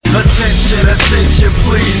Attention, attention,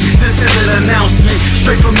 please. This is an announcement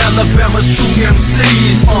straight from Alabama's true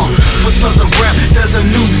MCs. For Southern rap, there's a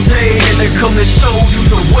new day, and they come to show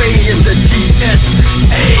you the way in the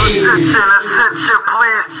DSA. Attention, attention,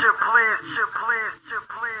 please.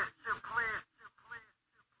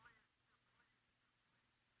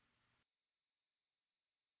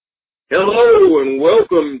 Hello and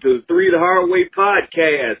welcome to the Three the Hard Way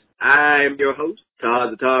podcast. I am your host,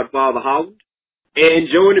 Todd the Todd Father Holland.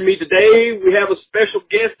 And joining me today, we have a special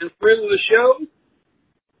guest and friend of the show.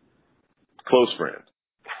 Close friend.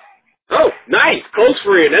 Oh, nice. Close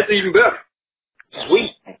friend. That's even better.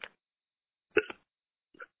 Sweet.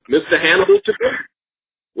 Mr. Hannibal today.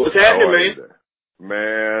 What's happening,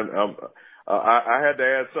 man? Man, I had to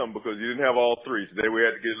add something because you didn't have all three. Today we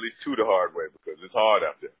had to get at least two the hard way because it's hard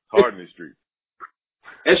out there. Hard in these streets.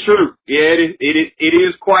 That's true. Yeah, it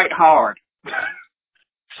is quite hard.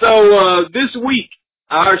 So, this week,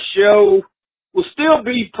 our show will still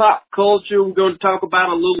be pop culture. We're going to talk about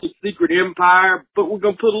a little Secret Empire, but we're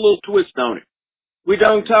going to put a little twist on it. We're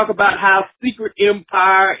going to talk about how Secret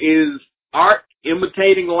Empire is art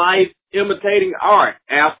imitating life, imitating art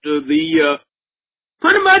after the,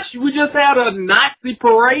 pretty much we just had a Nazi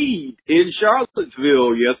parade in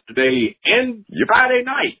Charlottesville yesterday and Friday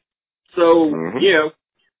night. So,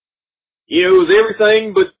 it was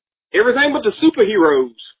everything but the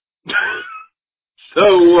superheroes. So,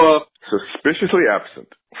 suspiciously absent.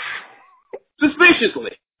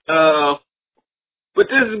 Suspiciously. But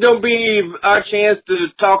this is going to be our chance to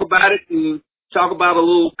talk about it and talk about a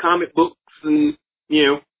little comic books and,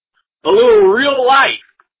 a little real life.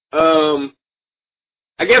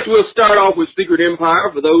 I guess we'll start off with Secret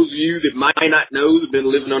Empire. For those of you that might not know, have been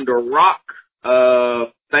living under a rock,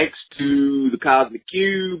 thanks to the Cosmic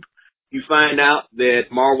Cube, you find out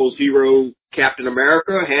that Marvel's hero, Captain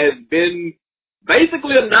America, has been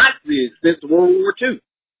basically a Nazi since World War II.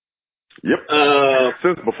 Yep.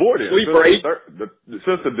 Since before then.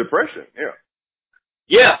 Since the Depression,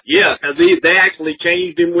 yeah. Yeah. They actually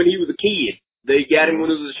changed him when he was a kid. They got him when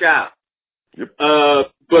he was a child. Yep.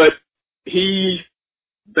 But he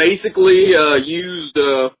basically used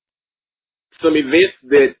some events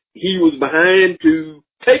that he was behind to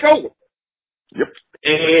take over. Yep.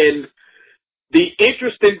 And the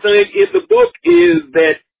interesting thing in the book is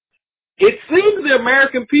that it seems the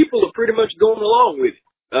American people are pretty much going along with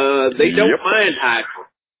it. They don't mind Hydra.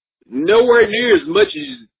 Nowhere near as much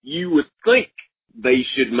as you would think they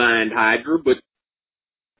should mind Hydra, but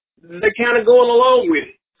they're kind of going along with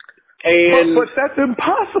it. And but that's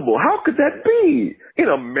impossible. How could that be? In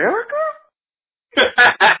America?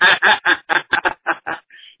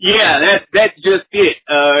 Yeah, that's just it.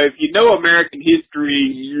 If you know American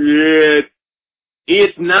history,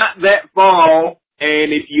 it's not that far off.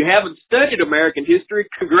 And if you haven't studied American history,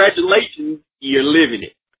 congratulations, you're living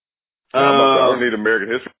it. I don't need American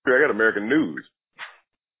history. I got American news.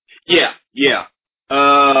 Yeah.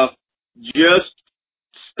 Just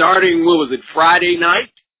starting, Friday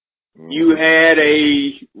night? You had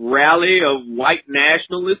a rally of white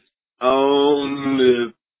nationalists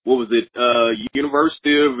on,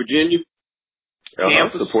 University of Virginia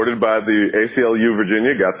campus. Supported by the ACLU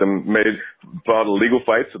Virginia, got them fought a legal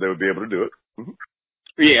fight so they would be able to do it. Mm-hmm.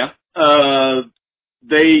 Yeah.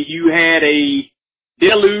 You had a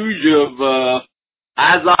deluge of,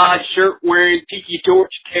 Azad shirt wearing, tiki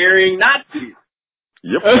torch carrying Nazis.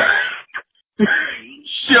 Yep.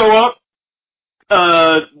 Show up,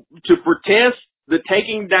 to protest the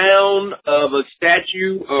taking down of a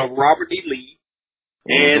statue of Robert E. Lee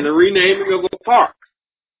and the renaming of a park.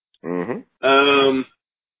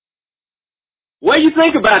 What do you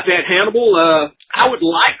think about that, Hannibal? I would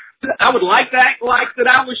like to act like that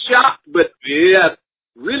I was shocked, but yeah,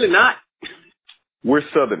 really not. We're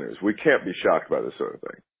Southerners. We can't be shocked by this sort of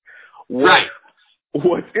thing. Right.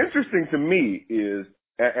 What's interesting to me is,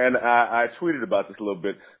 and I tweeted about this a little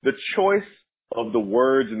bit, the choice of the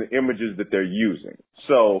words and the images that they're using.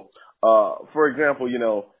 So, for example,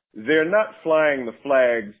 they're not flying the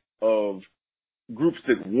flags of groups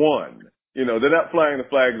that won. They're not flying the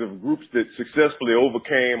flags of groups that successfully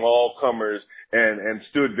overcame all comers and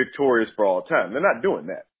stood victorious for all time. They're not doing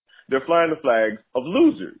that. They're flying the flags of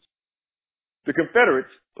losers. The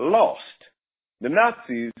Confederates lost. The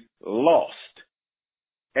Nazis lost.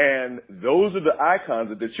 And those are the icons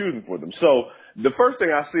that they're choosing for them. So the first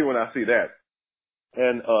thing I see when I see that,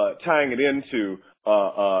 and tying it into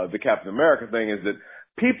the Captain America thing, is that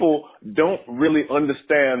people don't really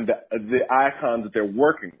understand the icons that they're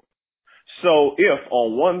working with. So if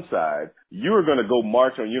on one side you're going to go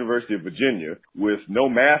march on University of Virginia with no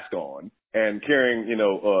mask on and carrying,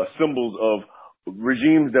 symbols of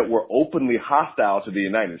regimes that were openly hostile to the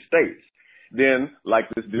United States. Then, like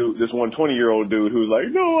this 120-year-old dude who's like,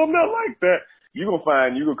 no, I'm not like that. You're going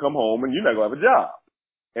to come home and you're not going to have a job.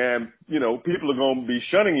 And, people are going to be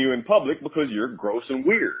shunning you in public because you're gross and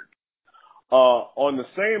weird. On the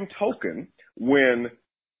same token, when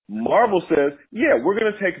Marvel says, yeah, we're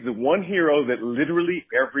going to take the one hero that literally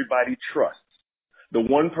everybody trusts, the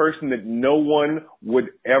one person that no one would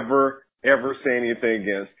ever say anything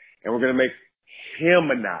against, and we're going to make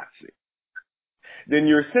him a Nazi, then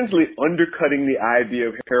you're essentially undercutting the idea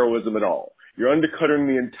of heroism at all. You're undercutting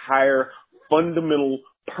the entire fundamental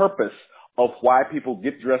purpose of why people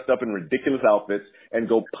get dressed up in ridiculous outfits and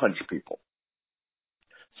go punch people.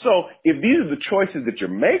 So if these are the choices that you're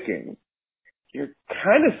making, you're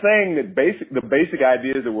kind of saying that the basic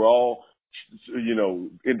ideas that we're all,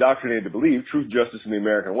 indoctrinated to believe, truth, justice, and the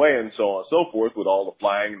American way, and so on and so forth, with all the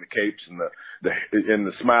flying and the capes and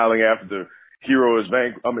the smiling after the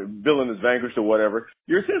villain is vanquished or whatever,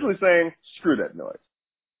 you're essentially saying, screw that noise.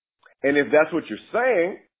 And if that's what you're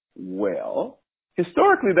saying, well,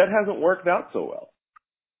 historically that hasn't worked out so well,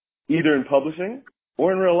 either in publishing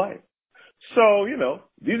or in real life. So,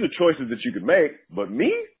 these are choices that you could make, but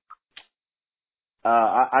me,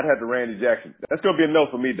 I'd have to Randy Jackson. That's going to be a no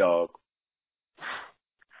for me, dog.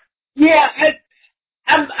 Yeah,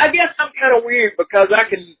 I guess I'm kind of weird because I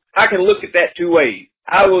can look at that two ways.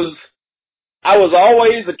 I was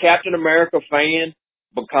always a Captain America fan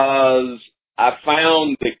because I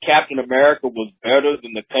found that Captain America was better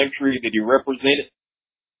than the country that he represented.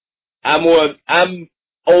 I'm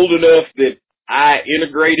old enough that I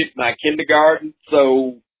integrated my kindergarten,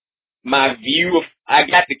 so I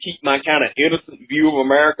got to keep my kind of innocent view of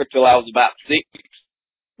America till I was about 6.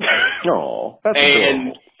 Oh, that's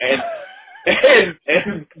adorable. And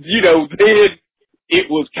then it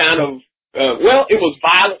was kind of, it was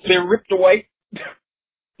violently ripped away.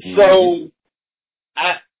 So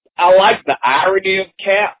I like the irony of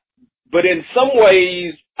Cap, but in some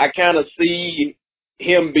ways I kind of see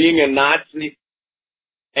him being a Nazi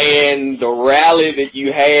and the rally that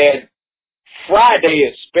you had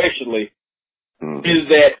Friday especially is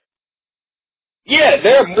that, yeah,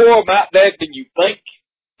 there are more about that than you think,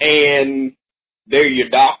 and they're your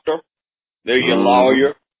doctor, they're your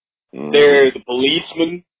lawyer, they're the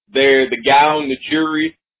policeman, they're the guy on the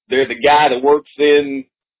jury, they're the guy that works in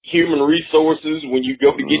human resources when you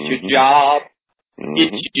go to get your job,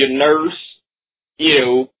 it's your nurse,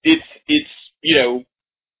 it's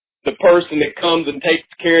the person that comes and takes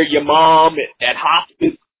care of your mom at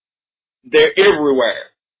hospice. They're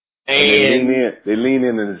everywhere. And they lean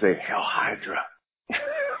in and they say, Hell Hydra.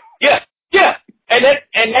 Yeah. And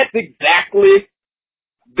that's exactly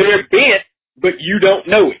their bent, but you don't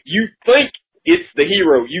know it. You think it's the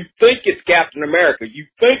hero. You think it's Captain America. You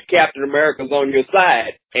think Captain America's on your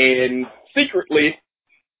side. And secretly,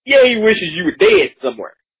 he wishes you were dead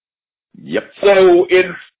somewhere. Yep. So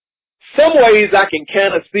in some ways I can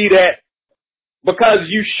kind of see that, because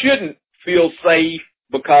you shouldn't feel safe,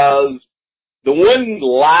 because the one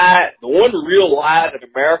real lie that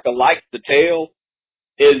America likes to tell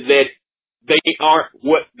is that they aren't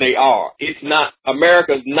what they are.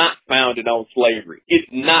 America's not founded on slavery.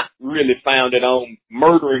 It's not really founded on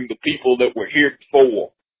murdering the people that were here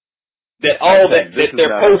before. That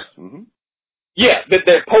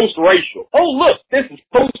they're post-racial. Oh, look, this is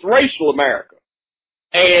post-racial America.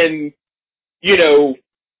 And,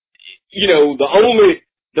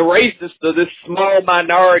 the racists are this small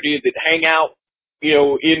minority that hang out,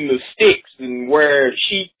 in the sticks and wear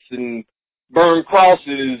sheets and burn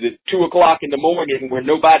crosses at 2:00 in the morning where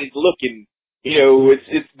nobody's looking.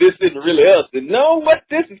 This isn't really us. And no, what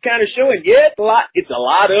this is kind of showing, it's a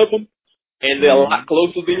lot of them, and they're a lot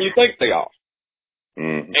closer than you think they are.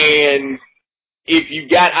 And if you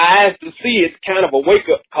got eyes to see, it's kind of a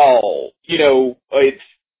wake-up call. These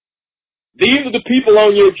are the people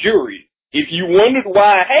on your jury. If you wondered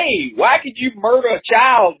why could you murder a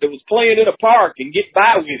child that was playing in a park and get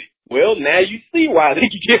by with it? Well, now you see why they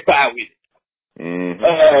could get by with it.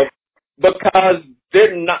 Because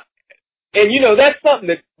they're not, and that's something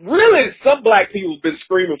that really some black people have been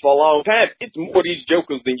screaming for a long time. It's more of these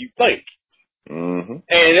jokers than you think. And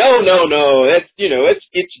no, that's,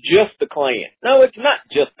 it's just the Klan. No, it's not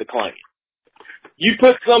just the Klan. You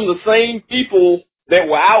put some of the same people that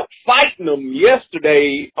were out fighting them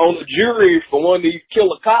yesterday on the jury for one of these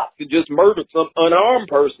killer cops that just murdered some unarmed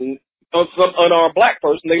black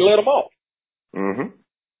person, they let them off. And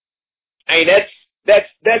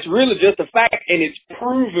that's really just a fact, and it's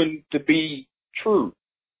proven to be true.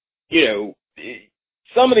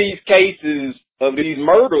 Some of these cases of these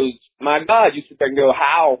murders, my God, you sit there and go,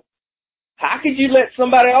 how how could you let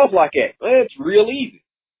somebody else like that? Well, it's real easy.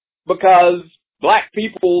 Because black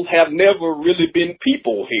people have never really been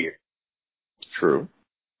people here. True.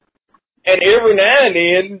 And every now and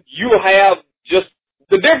then you'll have just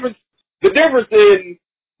the difference in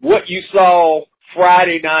what you saw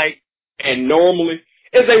Friday night and normally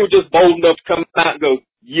is they were just bold enough to come out and go,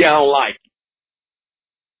 yeah, I don't like it.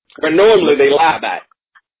 But normally they lie about it.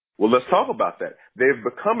 Well, let's talk about that. They've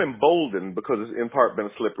become emboldened because it's in part been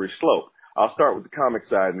a slippery slope. I'll start with the comic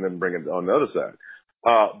side and then bring it on the other side.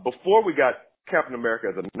 Before we got Captain America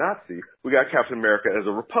as a Nazi, we got Captain America as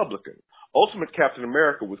a Republican. Ultimate Captain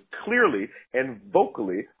America was clearly and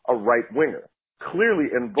vocally a right-winger, clearly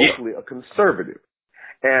and vocally a conservative.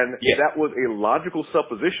 And that was a logical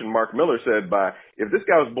supposition, Mark Miller said, by if this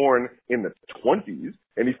guy was born in the 20s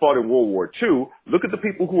and he fought in World War II, look at the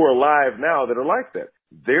people who are alive now that are like that.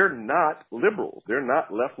 They're not liberals. They're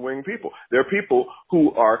not left-wing people. They're people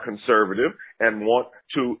who are conservative and want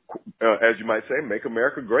to, as you might say, make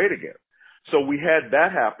America great again. So we had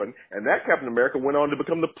that happen, and that Captain America went on to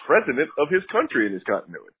become the president of his country in his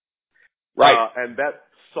continuity. Right. And that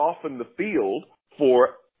softened the field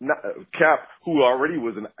for Cap, who already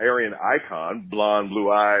was an Aryan icon, blonde,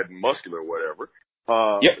 blue-eyed, muscular, whatever.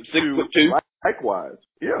 6'2". Likewise,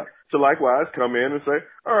 to likewise come in and say,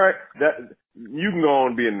 all right, that you can go on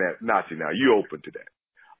and be a Nazi now. You open to that.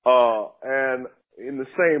 And in the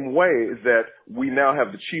same way that we now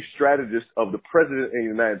have the chief strategist of the president of the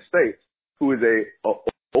United States, who is a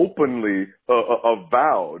openly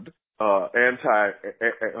avowed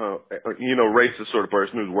racist sort of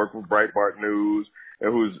person who's worked with Breitbart News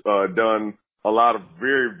and who's done a lot of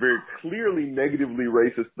very, very clearly negatively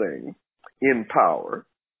racist things in power,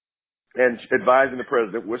 and advising the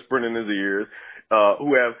president, whispering in his ears,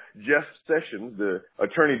 who have Jeff Sessions, the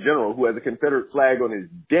Attorney General, who has a Confederate flag on his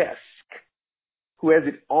desk, who has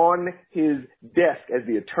it on his desk as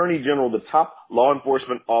the Attorney General, the top law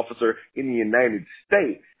enforcement officer in the United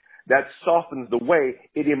States. That softens the way,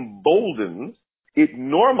 it emboldens, it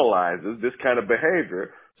normalizes this kind of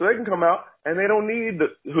behavior, so they can come out and they don't need the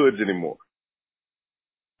hoods anymore.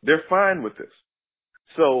 They're fine with this.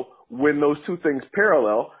 So when those two things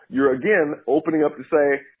parallel, you're again opening up to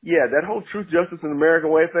say, yeah, that whole truth, justice, and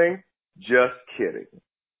American way thing, just kidding.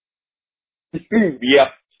 Yeah,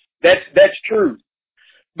 that's true.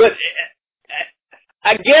 But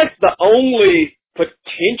I guess the only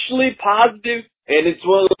potentially positive, and it's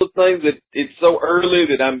one of those things that it's so early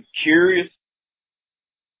that I'm curious,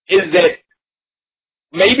 is that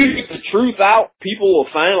maybe with the truth out, people will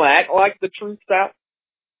finally act like the truth's out.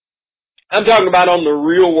 I'm talking about on the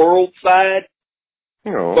real world side.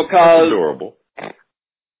 Because that's adorable.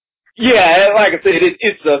 Yeah, like I said,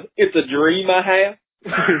 it's a dream I have.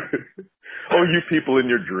 Oh, you people in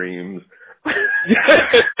your dreams. But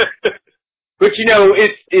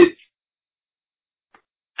it's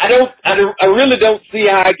I really don't see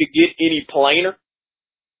how I could get any plainer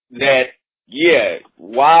that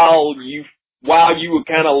while you were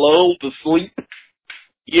kind of lulled to sleep,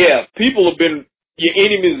 your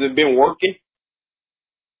enemies have been working,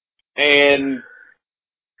 and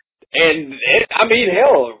I mean,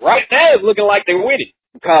 hell, right now it's looking like they're winning,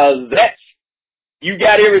 because you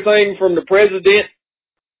got everything from the president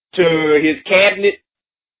to his cabinet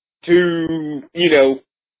to,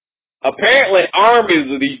 apparently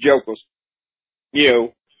armies of these jokers,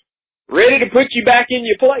 ready to put you back in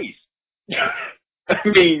your place. I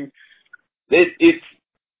mean, it's,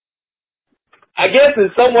 I guess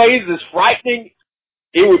in some ways it's frightening.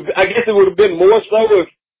 I guess it would have been more so if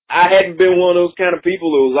I hadn't been one of those kind of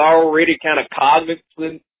people who was already kind of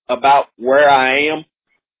cognizant about where I am.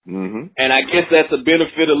 Mm-hmm. And I guess that's a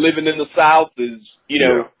benefit of living in the South is,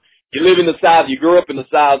 you live in the South, you grew up in the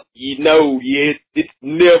South, it's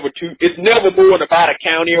never more than about a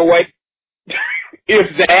county away.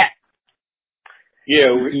 If that.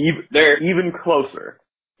 Even closer.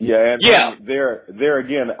 Yeah, and there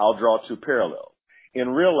again, I'll draw two parallels. In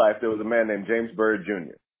real life, there was a man named James Byrd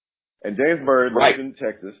Jr. And James Byrd lived in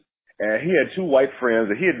Texas, and he had two white friends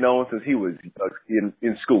that he had known since he was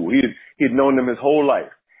in school. He had known them his whole life.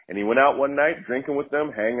 And he went out one night drinking with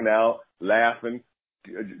them, hanging out, laughing,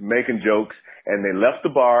 making jokes, and they left the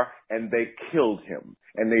bar and they killed him.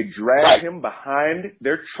 And they dragged him behind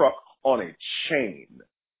their truck on a chain.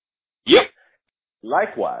 Yep.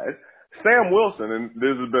 Likewise, Sam Wilson, and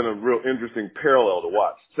this has been a real interesting parallel to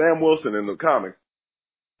watch. Sam Wilson in the comics,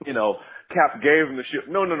 Cap gave him the shield.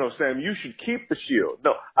 No, Sam, you should keep the shield.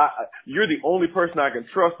 No, you're the only person I can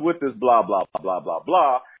trust with this blah, blah, blah, blah, blah,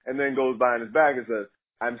 blah. And then goes behind his back and says,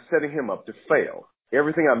 I'm setting him up to fail.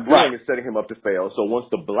 Everything I'm doing is setting him up to fail. So once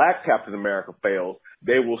the black Captain America fails,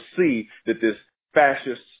 they will see that this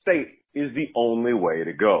fascist state is the only way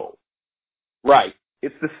to go. Right.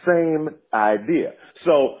 It's the same idea.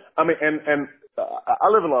 So, I mean, and I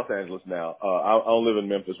live in Los Angeles now. I don't live in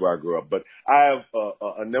Memphis where I grew up, but I have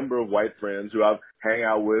a number of white friends who I hang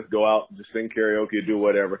out with, go out, just sing karaoke, do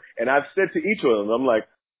whatever. And I've said to each of them, I'm like,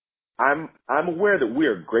 I'm aware that we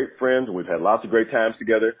are great friends and we've had lots of great times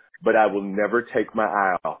together, but I will never take my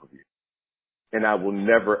eye off of you. And I will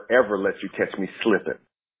never, ever let you catch me slipping.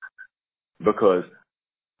 Because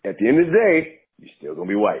at the end of the day, you're still going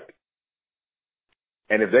to be white.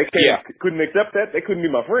 And if they couldn't accept that, they couldn't be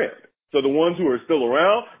my friend. So the ones who are still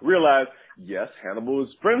around realize, yes, Hannibal is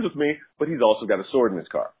friends with me, but he's also got a sword in his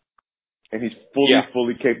car. And he's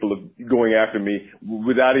fully capable of going after me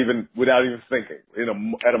without even thinking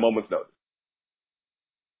at a moment's notice.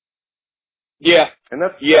 Yeah. And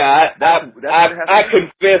that's,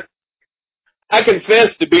 I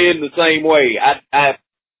confess to being the same way. I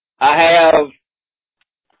have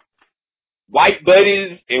white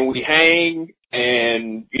buddies and we hang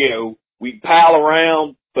and, we pal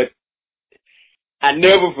around, but I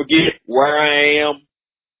never forget where I am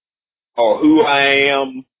or who I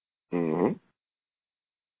am. Mm-hmm.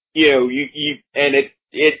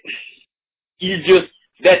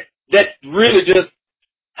 That's really just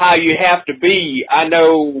how you have to be. I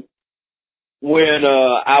know when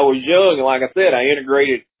I was young, and like I said, I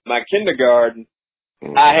integrated my kindergarten.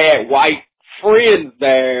 Mm-hmm. I had white friends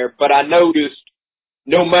there, but I noticed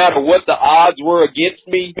no matter what the odds were against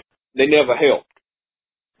me, they never helped.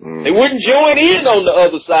 Mm-hmm. They wouldn't join in on the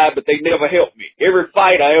other side, but they never helped me. Every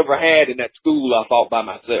fight I ever had in that school, I fought by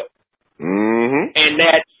myself. Mm-hmm. And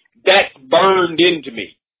that's burned into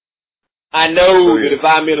me. I know that if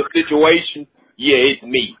I'm in a situation, it's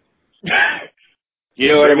me. You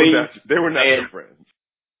know what I mean? They were not your friends.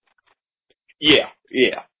 Yeah.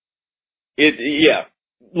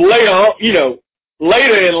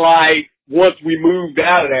 Later in life, once we moved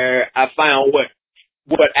out of there, I found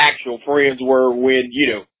what actual friends were when,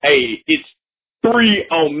 hey, it's 3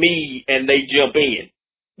 on me and they jump in.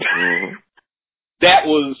 Mm-hmm. That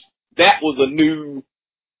was a new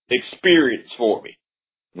experience for me.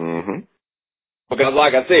 Mm-hmm. Because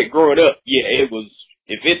like I said, growing up, it was,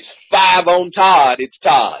 if it's 5 on Todd, it's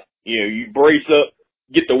Todd. You brace up,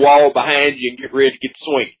 get the wall behind you and get ready to get the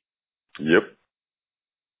swing. Yep.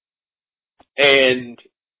 And,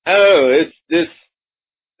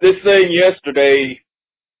 this thing yesterday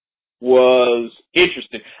was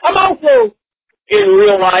interesting. I'm also, in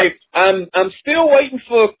real life, I'm still waiting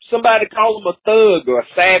for somebody to call him a thug or a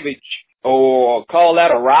savage or call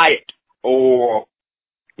that a riot or,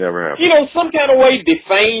 never happened. some kind of way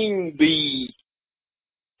defame the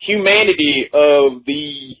humanity of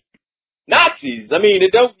the Nazis. I mean,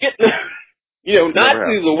 it don't get,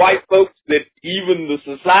 Nazis are white folks that even the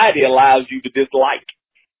society allows you to dislike.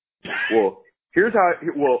 Well, here's how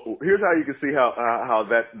you can see how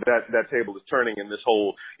that table is turning in this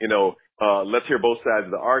whole, let's hear both sides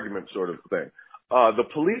of the argument sort of thing. The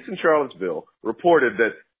police in Charlottesville reported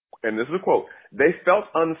that, and this is a quote, they felt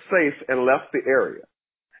unsafe and left the area.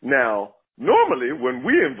 Now, normally when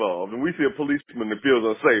we're involved and we see a policeman that feels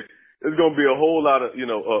unsafe, there's going to be a whole lot of,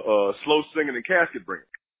 slow singing and casket bringing.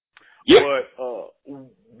 Yep. But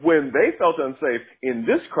when they felt unsafe in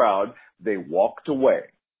this crowd, they walked away.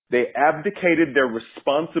 They abdicated their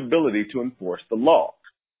responsibility to enforce the law.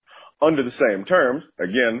 Under the same terms,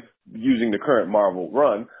 again, using the current Marvel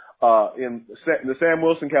run, in the Sam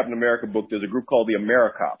Wilson Captain America book, there's a group called the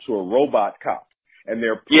AmeriCops, who are robot cops. And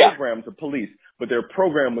they're programmed to police, but they're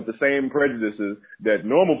programmed with the same prejudices that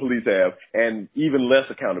normal police have and even less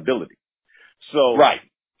accountability. So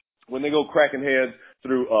when they go cracking heads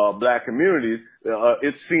through black communities,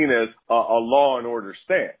 it's seen as a law and order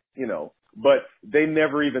stand, but they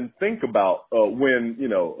never even think about when,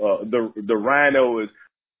 the rhino is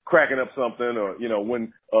cracking up something or,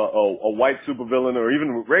 when a white supervillain or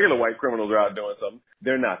even regular white criminals are out doing something,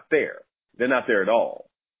 they're not there. They're not there at all.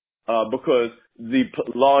 Because the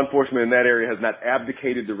law enforcement in that area has not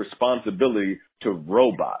abdicated the responsibility to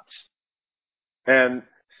robots. And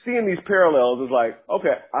seeing these parallels is like,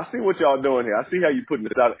 okay, I see what y'all doing here. I see how you're putting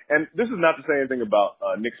this out. And this is not to say anything about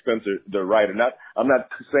Nick Spencer, the writer. I'm not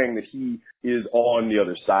saying that he is on the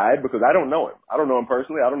other side because I don't know him. I don't know him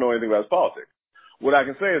personally. I don't know anything about his politics. What I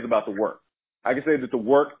can say is about the work. I can say that the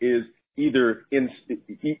work is either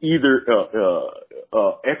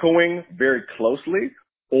echoing very closely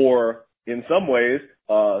or in some ways,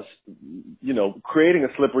 creating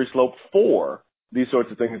a slippery slope for these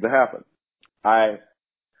sorts of things to happen.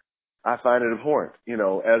 I find it abhorrent. You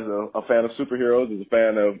know, as a fan of superheroes, as a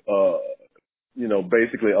fan of, you know,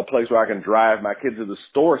 basically a place where I can drive my kids to the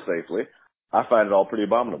store safely, I find it all pretty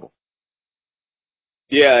abominable.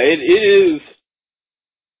 Yeah, it is.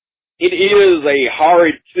 It is a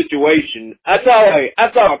horrid situation. I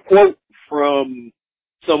saw a quote from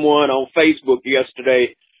someone on Facebook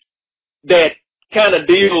yesterday that kind of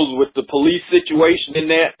deals with the police situation in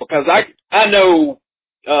that, because I know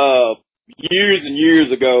years and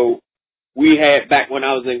years ago we had, back when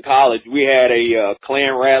I was in college, we had a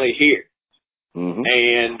Klan rally here. Mm-hmm.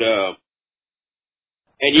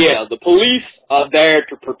 And yeah, the police are there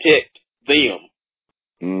to protect them.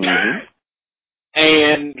 Mm-hmm.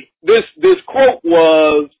 And this quote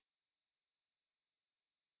was,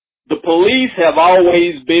 the police have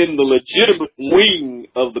always been the legitimate wing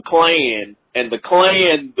of the Klan, and the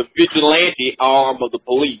Klan the vigilante arm of the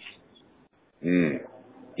police. Mm.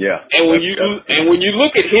 Yeah. And when you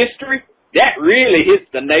look at history, that really hits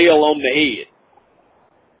the nail on the head.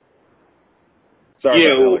 Sorry.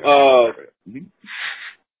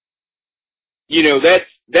 You know,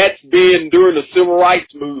 that's been during the civil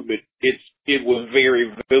rights movement. It was very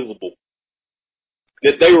visible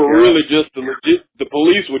that they were really just the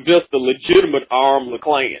police were just the legitimate arm of the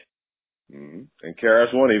Klan. Mm-hmm. And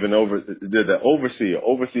KRS-One even did the overseer,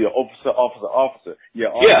 officer. Yeah,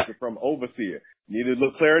 officer from overseer. Needed a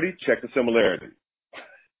little clarity? Check the similarity.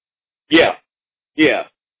 Yeah.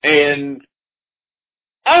 And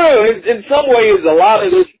I don't know, in some ways a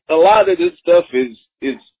lot of this stuff is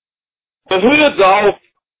the hood's off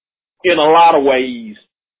in a lot of ways.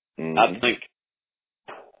 Mm-hmm. I think.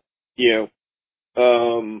 You know,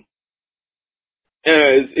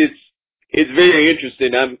 it's very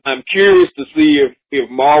interesting. I'm curious to see if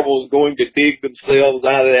Marvel's going to dig themselves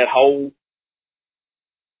out of that hole.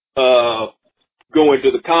 Going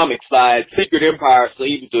to the comic side, Secret Empire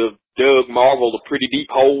seems to have dug Marvel a pretty deep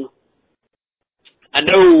hole. I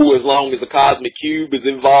know as long as the Cosmic Cube is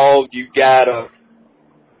involved, you got a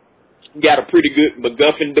pretty good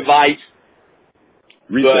MacGuffin device.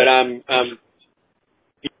 But I'm kind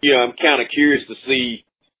of curious to see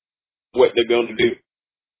what they're going to do.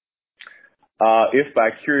 If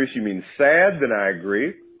by curious you mean sad, then I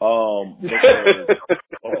agree. Because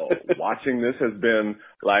watching this has been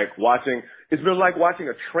like watching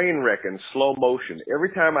a train wreck in slow motion. Every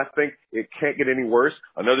time I think it can't get any worse,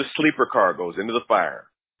 another sleeper car goes into the fire.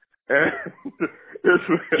 And it's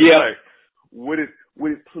like, would it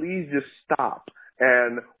please just stop?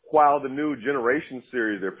 And while the new Generation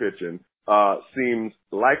series they're pitching seems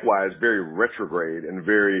likewise very retrograde and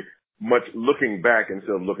very much looking back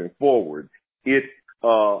instead of looking forward, it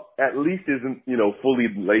at least isn't, fully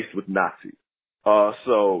laced with Nazis.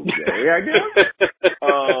 So yay, I guess.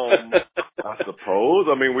 I suppose.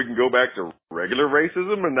 I mean, we can go back to regular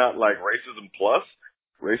racism and not like racism plus.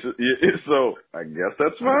 So I guess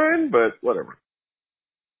that's fine, but whatever.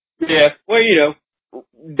 Yeah, well,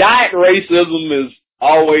 diet racism is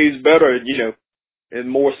always better, and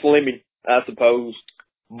more slimming, I suppose.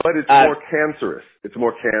 But it's more cancerous. It's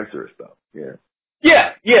more cancerous, though. Yeah.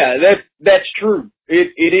 Yeah, that's true.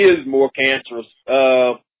 It is more cancerous.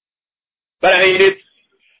 But I mean,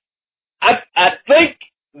 I think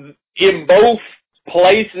in both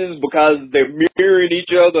places, because they're mirroring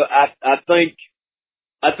each other, I think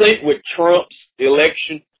with Trump's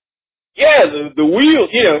election, the wheel,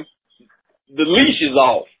 the leash is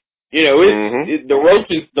off. The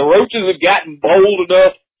roaches have gotten bold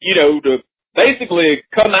enough, to basically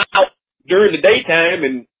come out during the daytime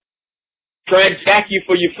and try and jack you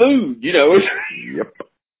for your food, Yep.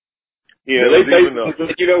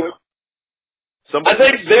 I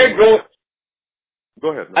think they're going. Go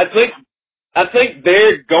ahead. I think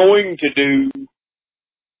they're going to do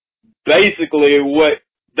basically what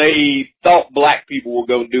they thought black people were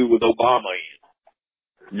going to do with Obama.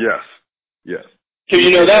 Yes.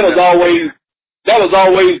 Because that was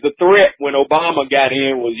always the threat when Obama got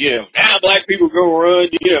in was, now black people are going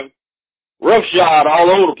to run, roughshod all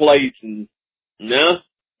over the place, and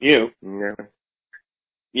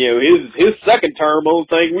his second term, only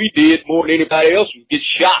thing we did more than anybody else was get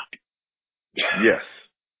shot.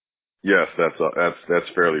 Yes, that's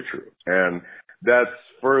fairly true, and that's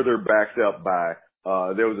further backed up by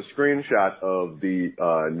there was a screenshot of the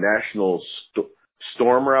National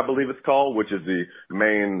Stormer, I believe it's called, which is the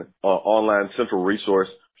main online central resource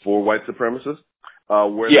for white supremacists,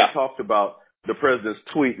 where they talked about the president's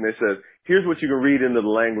tweet, and they said, here's what you can read into the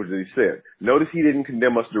language that he said. Notice he didn't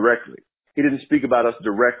condemn us directly. He didn't speak about us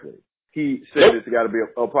directly. He said it's got to be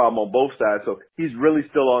a problem on both sides, so he's really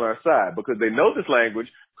still on our side because they know this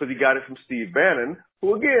language because he got it from Steve Bannon,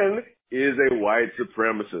 who, again, is a white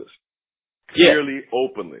supremacist. clearly,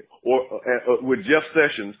 openly, or with Jeff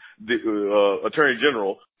Sessions, the Attorney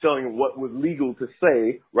General, telling him what was legal to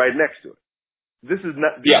say right next to it. These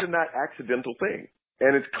are not accidental things.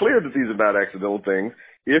 And it's clear that these are not accidental things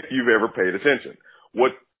if you've ever paid attention.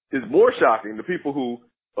 What is more shocking, the people who,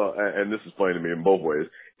 and this is funny to me in both ways,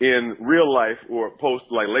 in real life or post,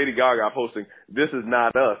 like Lady Gaga posting, "This is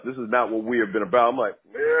not us, this is not what we have been about." I'm like,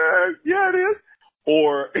 yeah, it is.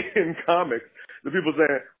 Or in comics, the people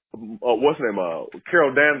saying, what's her name,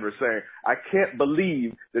 Carol Danvers saying, "I can't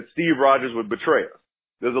believe that Steve Rogers would betray us."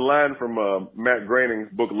 There's a line from Matt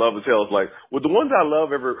Groening's book, Love is Hell. It's like, "Would the ones I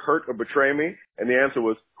love ever hurt or betray me?" And the answer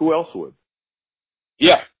was, "Who else would?"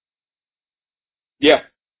 Yeah. Yeah.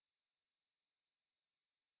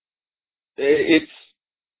 It's,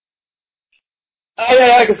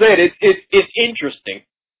 like I said, it's interesting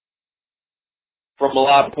from a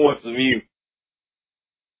lot of points of view.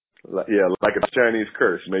 Yeah, like a Chinese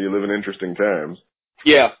curse. You know, you live in interesting times.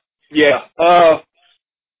 Yeah.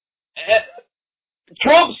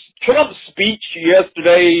 Trump's speech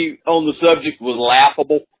yesterday on the subject was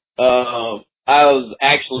laughable. I was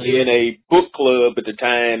actually in a book club at the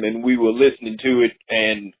time, and we were listening to it,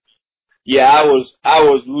 and yeah, I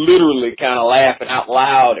was literally kind of laughing out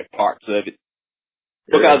loud at parts of it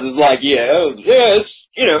because it's like, it's,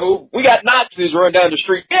 you know, we got Nazis running down the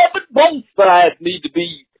street, but both sides need to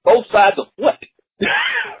be both sides of what?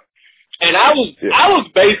 And I was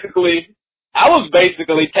basically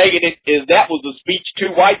taking it as that was a speech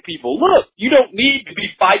to white people. Look, you don't need to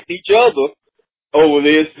be fighting each other over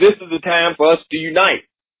this. This is the time for us to unite.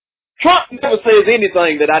 Trump never says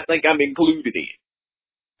anything that I think I'm included in.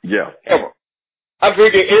 Yeah. Ever. I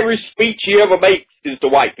figure every speech he ever makes is to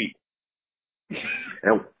white people.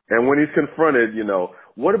 And when he's confronted, you know,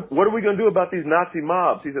 what are we going to do about these Nazi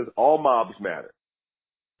mobs? He says, all mobs matter.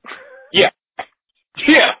 Yeah.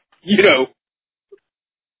 Yeah. You know,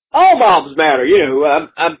 all mobs matter. You know,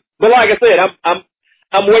 but like I said,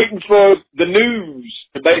 I'm waiting for the news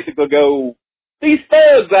to basically go, these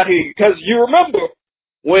thugs out here, because you remember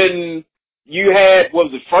when you had,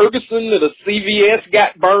 was it Ferguson that a CVS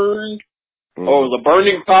got burned, or was a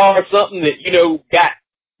burning car or something that, you know, got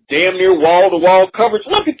damn near wall-to-wall coverage.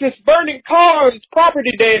 Look at this burning car and it's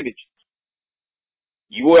property damage.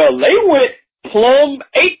 Well, they went plumb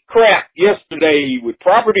ape crap yesterday with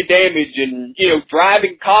property damage and, you know,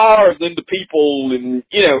 driving cars into people and,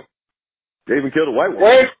 you know. They even killed a white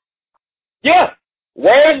woman.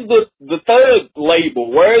 Where's the thug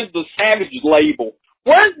label? Where's the savage label?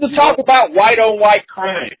 Where's the talk about white-on-white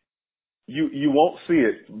crime? You won't see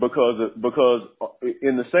it because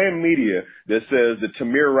in the same media that says that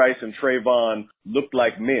Tamir Rice and Trayvon looked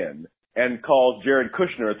like men and calls Jared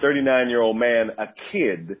Kushner, a 39-year-old man, a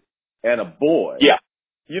kid and a boy. Yeah.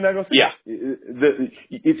 You're not going to see it.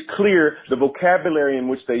 It's clear, the vocabulary in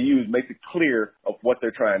which they use makes it clear of what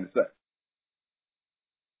they're trying to say.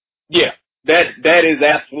 Yeah, that is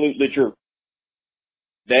absolutely true.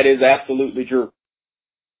 That is absolutely true.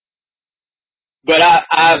 But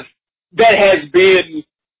that has been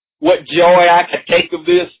what joy I could take of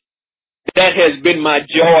this. That has been my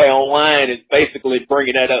joy online, is basically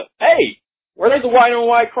bringing that up. Hey, where's the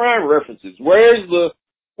white-on-white crime references? Where's the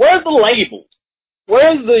labels?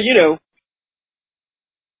 Where's the, you know,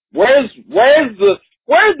 where's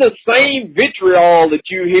the same vitriol that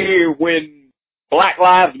you hear when Black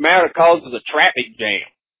Lives Matter causes a traffic jam?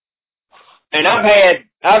 And I've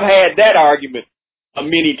had that argument a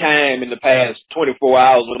many time in the past 24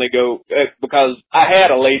 hours when they go, because I had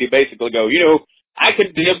a lady basically go, you know, I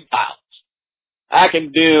condemn violence. I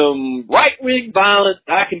condemn right-wing violence.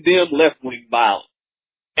 I condemn left-wing violence.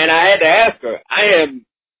 And I had to ask her, I am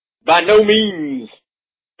by no means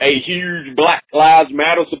a huge Black Lives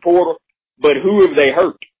Matter supporter, but who have they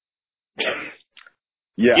hurt?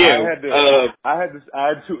 Yeah, I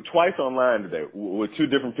had twice online today with two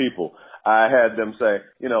different people. I had them say,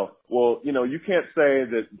 you know, well, you know, you can't say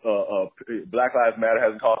that Black Lives Matter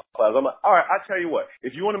hasn't caused lives. I'm like, all right, I'll tell you what.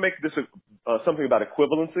 If you want to make this something about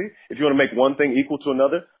equivalency, if you want to make one thing equal to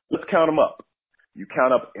another, let's count them up. You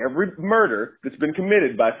count up every murder that's been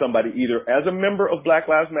committed by somebody either as a member of Black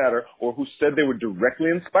Lives Matter or who said they were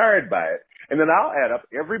directly inspired by it. And then I'll add up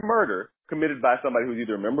every murder committed by somebody who's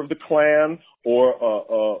either a member of the Klan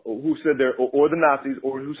or who said or the Nazis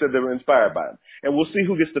or who said they were inspired by them. And we'll see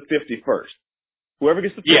who gets to 50 first. Whoever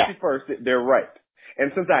gets to 50 first, they're right.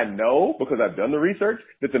 And since I know, because I've done the research,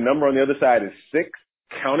 that the number on the other side is 6,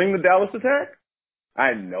 counting the Dallas attack,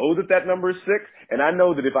 I know that number is 6, and I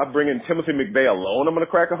know that if I bring in Timothy McVeigh alone, I'm going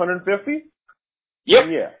to crack 150. Yep.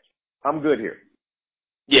 And yeah, I'm good here.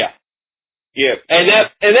 Yeah. Yeah. And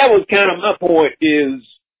that was kind of my point is,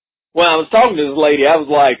 when I was talking to this lady, I was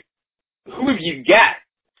like, who have you got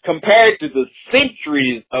compared to the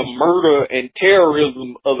centuries of murder and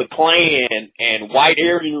terrorism of the Klan and white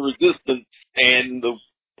Aryan resistance and the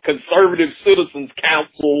conservative citizens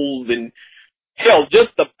councils and hell,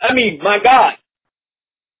 my God,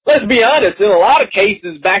 let's be honest, in a lot of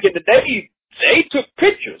cases back in the day, they took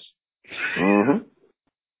pictures. Mm-hmm.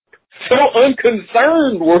 So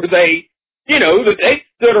unconcerned were they, that they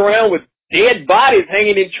stood around with dead bodies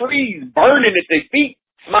hanging in trees, burning at their feet,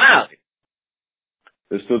 smiling.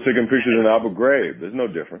 They're still taking pictures in Abu Ghraib. There's no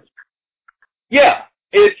difference. Yeah,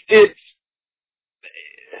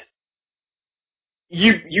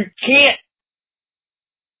 you can't.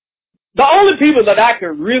 The only people that I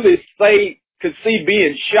could really could see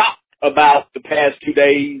being shocked about the past 2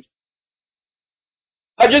 days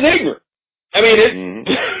are just ignorant. I mean,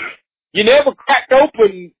 you never cracked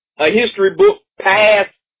open a history book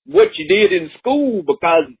past what you did in school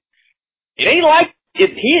because it ain't like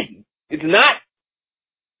it's hidden. It's not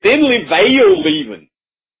thinly veiled even.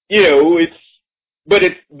 But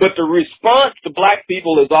the response to black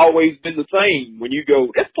people has always been the same. When you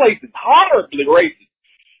go, this place is horribly racist.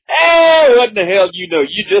 Oh, what in the hell you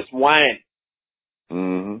just whine.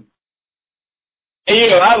 Mm-hmm.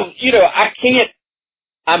 And I can't.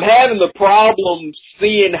 I'm having the problem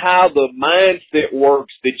seeing how the mindset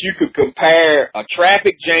works that you could compare a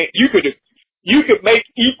traffic jam. You could make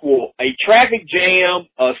equal a traffic jam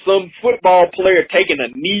of some football player taking a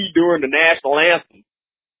knee during the national anthem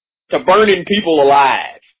to burning people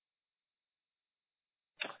alive.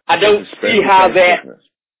 I don't see how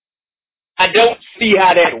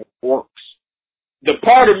that works. The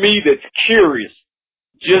part of me that's curious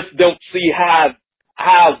just don't see how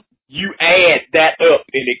you add that up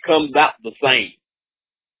and it comes out the same.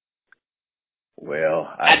 Well,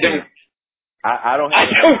 I don't have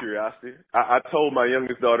that curiosity. I told my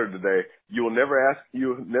youngest daughter today, you'll never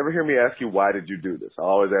hear me ask you why did you do this. I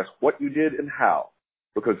always ask what you did and how.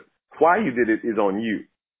 Because why you did it is on you.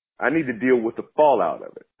 I need to deal with the fallout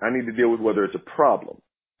of it. I need to deal with whether it's a problem.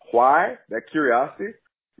 Why? That curiosity?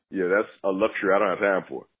 Yeah, that's a luxury I don't have time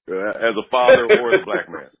for. As a father or as a black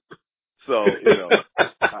man. So,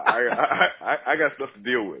 I got stuff to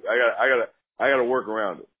deal with. I gotta work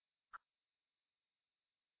around it.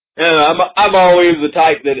 Yeah, I'm always the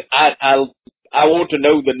type that I want to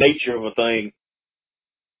know the nature of a thing.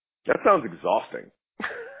 That sounds exhausting.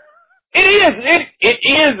 It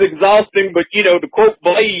is exhausting, but to quote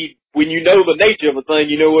Blade, when you know the nature of a thing,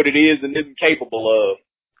 you know what it is and isn't capable of.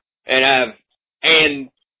 And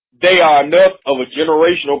they are enough of a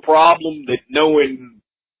generational problem that knowing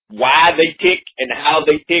why they tick and how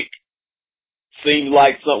they tick seems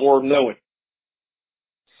like something worth knowing.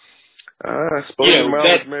 I suppose your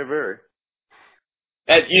mileage may vary.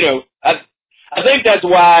 I think that's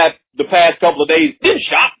why the past couple of days didn't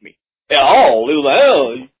shock me at all. It was like,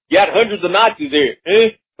 oh, you got hundreds of Nazis there.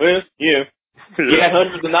 Well, you had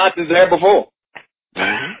hundreds of Nazis there before.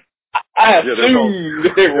 Mm-hmm. I assume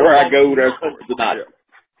that everywhere I go, there's hundreds of Nazis.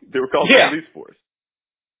 They were called the police force.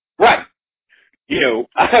 Right.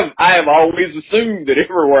 I have always assumed that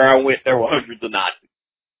everywhere I went, there were hundreds of Nazis.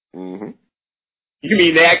 Mm-hmm. You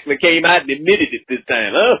mean they actually came out and admitted it this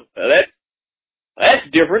time? Oh, well, that's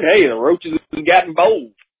different. Hey, the roaches have gotten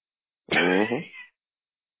bold. Mm-hmm.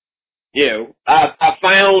 I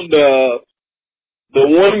found the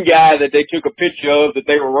one guy that they took a picture of that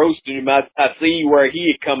they were roasting him. I see where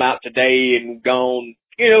he had come out today and gone,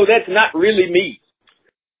 that's not really me.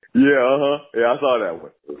 Yeah, yeah, I saw that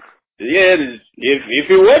one. Yeah, if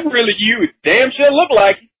it wasn't really you, it damn sure looked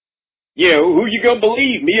like it. Who you gonna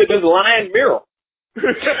believe, me or this lying mirror?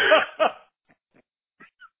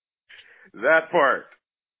 That part.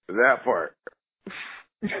 That's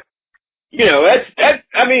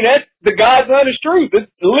the God's honest truth.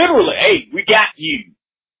 It's literally, hey, we got you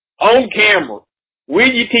on camera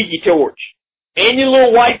with your tiki torch and your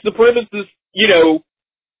little white supremacist,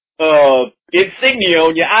 insignia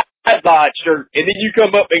on your iPod shirt, and then you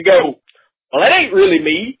come up and go, well, that ain't really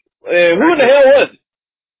me. Who in the hell was it?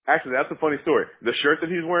 Actually, that's a funny story. The shirt that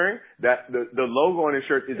he's wearing, the logo on his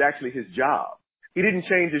shirt is actually his job. He didn't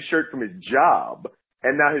change his shirt from his job,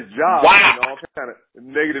 and now his job is all kind of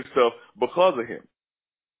negative stuff because of him.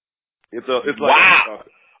 It's like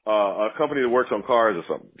a company that works on cars or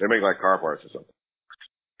something. They make like car parts or something.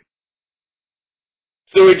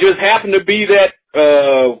 So it just happened to be that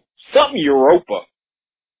something Europa.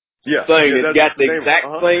 Yeah, thing that's got the exact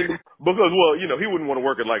same. Because, well, he wouldn't want to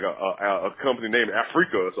work at like a company named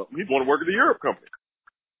Africa or something. He'd want to work at a Europe company.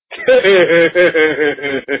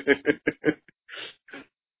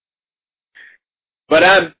 But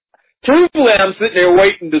truthfully, I'm sitting there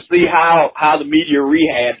waiting to see how the media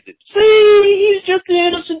rehabs it. See, he's just an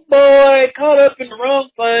innocent boy caught up in the wrong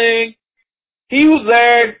thing. He was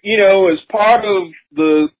there, as part of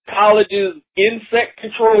the college's insect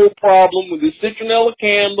control problem with his citronella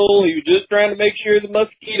candle. He was just trying to make sure the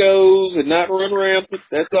mosquitoes had not run rampant.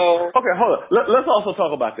 That's all. Okay, hold on. Let's also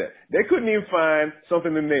talk about that. They couldn't even find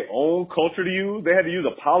something in their own culture to use. They had to use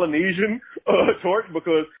a Polynesian torch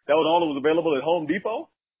because that was all that was available at Home Depot.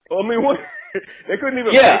 I mean, what? They couldn't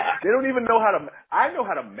even. Yeah. They don't even know how to. I know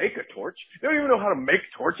how to make a torch. They don't even know how to make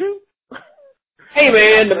torches. Hey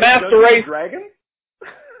man, the master race. Dragon.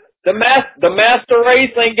 The master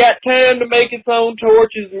race ain't got time to make its own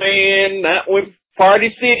torches, man. Not when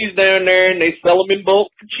Party City's down there and they sell them in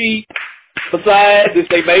bulk for cheap. Besides, if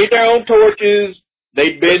they made their own torches,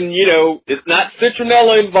 they'd been, it's not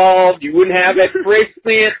citronella involved. You wouldn't have that fresh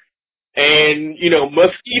scent. And,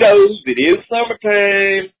 mosquitoes. It is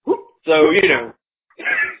summertime. So,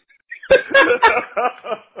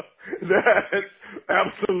 That's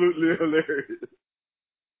absolutely hilarious.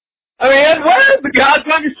 I mean, that's right. The God's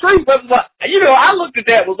honest truth. I was like, I looked at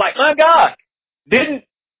that and was like, my God, didn't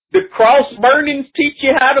the cross burnings teach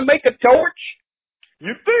you how to make a torch?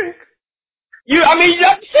 You think? I'm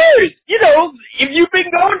serious. If you've been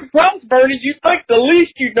going to cross burnings, you think the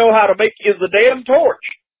least you know how to make is a damn torch.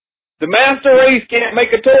 The master race can't make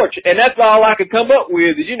a torch, and that's all I could come up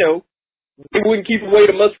with is, they wouldn't keep away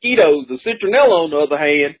the mosquitoes. The citronella, on the other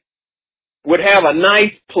hand, would have a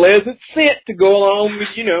nice, pleasant scent to go along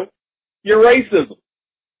with, your racism.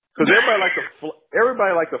 Because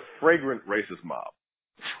everybody like the fragrant racist mob.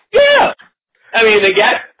 Yeah. I mean, they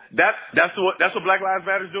got that's what Black Lives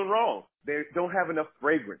Matter is doing wrong. They don't have enough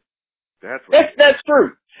fragrance. That's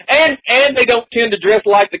true. And they don't tend to dress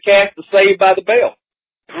like the cast of Saved by the Bell.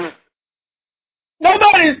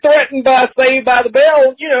 Nobody's threatened by Saved by the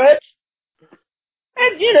Bell.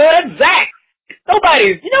 That's Zach.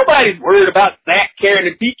 Nobody's worried about Zach carrying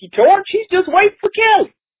a tiki torch. He's just waiting for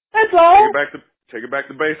Kelly. That's all. Take it back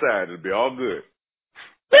to Bayside. It'll be all good.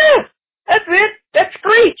 Yeah, that's it. That's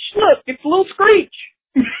Screech. Look, it's a little Screech.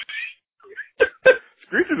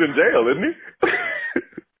 Screech is in jail, isn't he?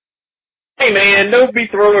 Hey man, don't be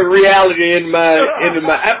throwing reality into my.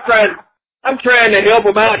 I'm trying to help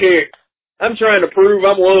him out here. I'm trying to prove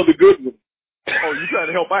I'm one of the good ones. Oh, you trying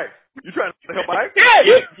to help Ike? You trying to help Ike?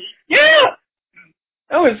 Yeah.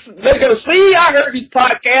 They're gonna see. I heard his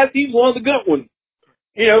podcast. He's one of the good ones.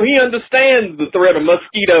 He understands the threat of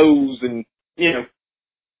mosquitoes and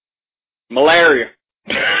malaria.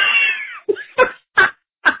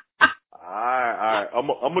 Alright. I'm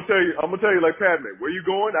gonna tell you like Padme. Where you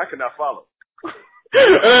going? I cannot follow.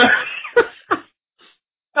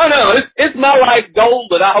 Oh no, it's my life goal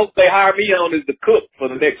that I hope they hire me on as the cook for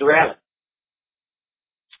the next rally.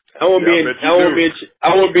 I want to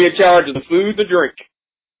be in charge of the food and the drink.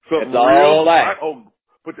 Something That's all that.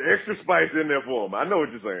 Put the extra spice in there for them. I know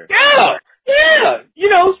what you're saying. Yeah.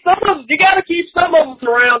 Some of you got to keep some of us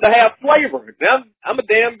around to have flavor. I'm a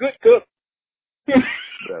damn good cook.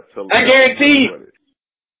 That's I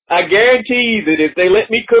guarantee that if they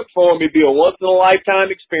let me cook for them, it'd be a once in a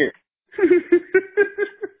lifetime experience.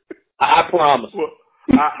 I promise. Well,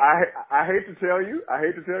 I hate to tell you,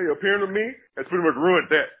 appearing with me, that's pretty much ruined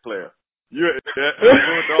that, player. That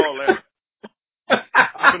ruined all that.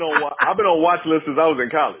 I've been on watch lists since I was in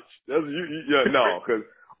college.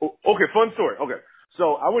 Okay, fun story. Okay,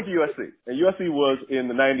 so I went to USC, and USC was in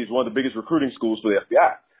the 90s one of the biggest recruiting schools for the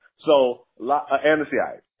FBI. So, and the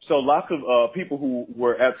CIA. So lots of people who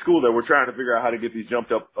were at school there were trying to figure out how to get these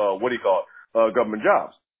jumped up, government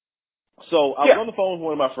jobs. So I was on the phone with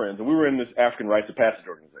one of my friends, and we were in this African Rites of Passage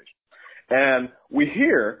organization. And we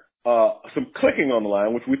hear some clicking on the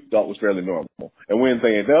line, which we thought was fairly normal, and we didn't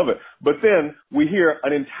think anything of it. But then we hear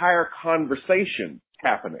an entire conversation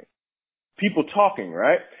happening, people talking,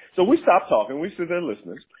 right? So we stop talking, we sit there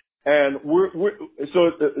listening, and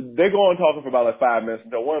they go on talking for about like 5 minutes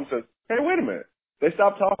until one of them says, "Hey, wait a minute." They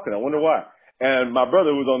stopped talking. I wonder why. And my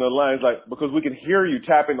brother was on the line, he's like, "Because we can hear you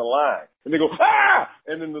tapping the line." And they go, "Ah!"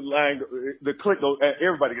 And then the click goes, and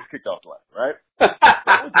everybody gets kicked off the line, right?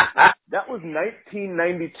 That was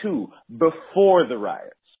 1992, before the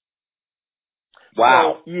riots.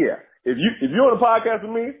 Wow. So, yeah. If you're on a podcast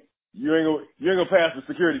with me, you ain't gonna pass the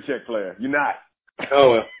security check, player. You're not.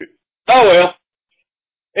 Oh well.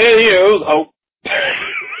 And it was hope.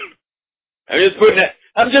 I'm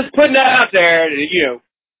just putting that out there.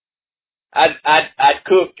 I'd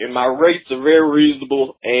cook, and my rates are very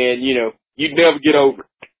reasonable, and you'd never get over it.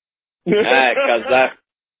 Because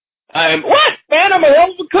I'm what, man? I'm a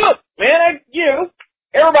hell of a cook, man.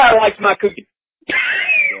 Everybody likes my cooking.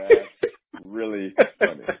 That's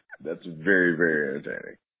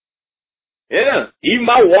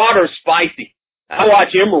my water's spicy. I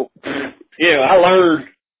watch Emerald. I learned.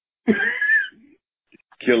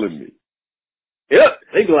 Killing me. Yep.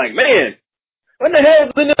 They be like, man, what the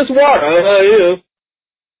hell's in this water?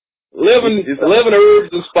 11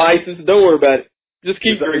 herbs and spices. Don't worry about it. Just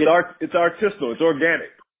keep drinking. It's artisanal. It's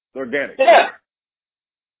organic. It's organic. Yeah.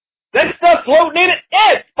 That stuff floating in it,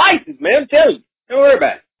 yeah, it's spices, man. I'm telling you. Don't worry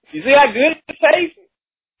about it. You see how good it tastes?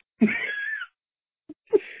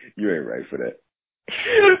 You ain't right for that.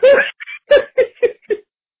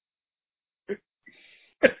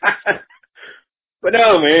 But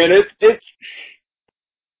no, man, it's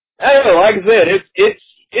I don't know, like I said,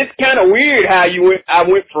 it's kind of weird how I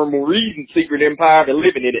went from reading Secret Empire to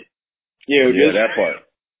living in it.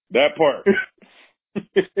 That part.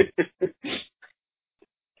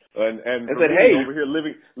 And I said, hey, over here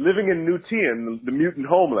living in New Tien, the mutant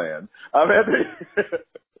homeland, I've had to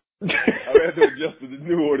adjust to the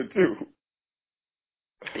New Order too.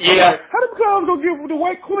 Yeah. Like, how the clowns gonna give the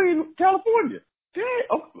White Queen California?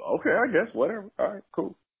 Okay, I guess whatever. All right,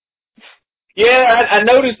 cool. Yeah, I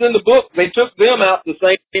noticed in the book they took them out the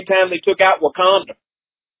same time they took out Wakanda.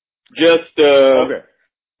 Okay.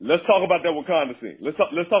 Let's talk about that Wakanda scene. Let's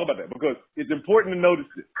talk about that because it's important to notice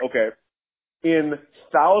this. Okay. In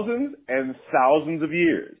thousands and thousands of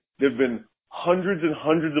years, there have been hundreds and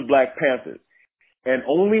hundreds of Black Panthers, and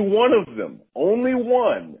only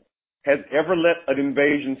one, has ever let an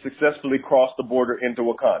invasion successfully cross the border into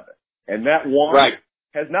Wakanda. And that one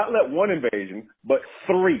has not let one invasion, but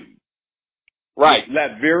 3. Right.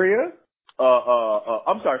 Latveria,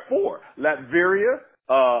 4. Latveria,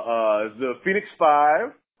 the Phoenix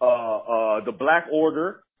Five, the Black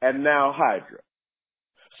Order, and now Hydra.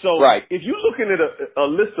 So if you're looking at a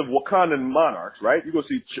list of Wakandan monarchs, right, you're going to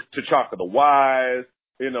see T'Chaka the Wise,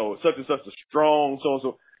 such and such the Strong, so and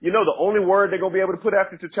so. You know the only word they're going to be able to put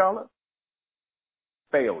after T'Challa?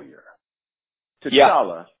 Failure.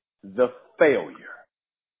 T'Challa, the failure.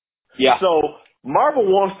 Yeah. So Marvel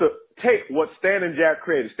wants to take what Stan and Jack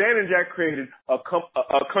created. Stan and Jack created a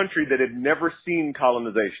country that had never seen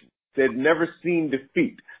colonization, that had never seen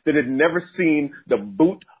defeat, that had never seen the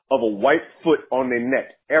boot of a white foot on their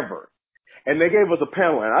neck, ever. And they gave us a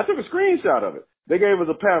panel, and I took a screenshot of it. They gave us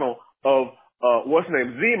a panel of,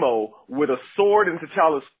 Zemo with a sword in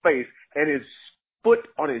T'Challa's face and his foot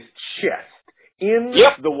on his chest in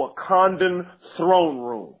the Wakandan throne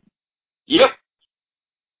room. Yep.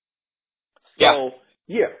 So,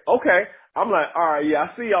 okay. I'm like, all right,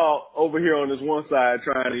 I see y'all over here on this one side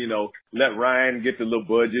trying to, let Ryan get the little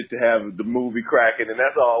budget to have the movie cracking, and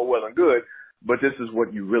that's all well and good. But this is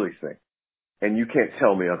what you really think, and you can't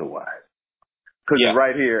tell me otherwise. Because it's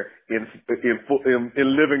right here in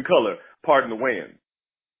living color, pardon the wind.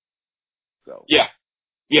 So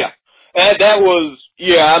and that was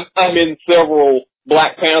I'm in several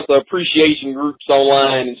Black Panther appreciation groups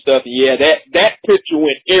online and stuff. And that picture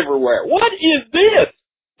went everywhere. What is this?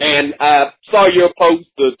 And I saw your post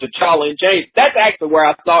to T'Challa and James. That's actually where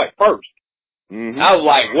I saw it first. Mm-hmm. I was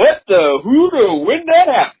like, what the hoodoo? When did that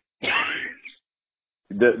happen?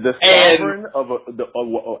 The sovereign of an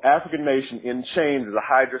African nation in chains as a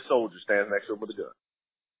Hydra soldier stands next to him with a gun.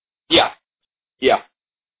 Yeah.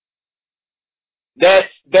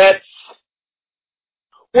 That's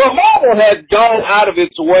Marvel has gone out of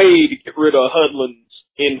its way to get rid of Hudlin's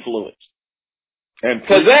influence. And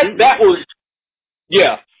because that was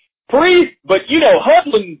Priest, but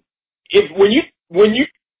Hudlin,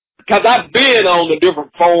 because I've been on the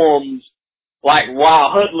different forums like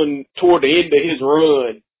while Hudlin toward the end of his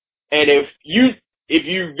run, and if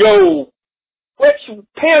you go, which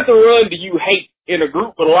Panther run do you hate in a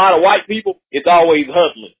group with a lot of white people? It's always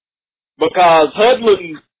Hudlin, because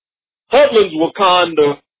Hudlin's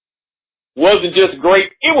Wakanda wasn't just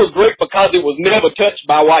great; it was great because it was never touched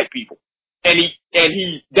by white people, and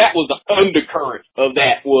that was the undercurrent of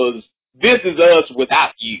that was this is us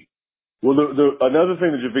without you. Well, another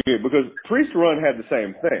thing that you forget, because Priest Run had the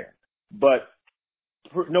same thing, but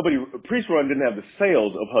Priest Run didn't have the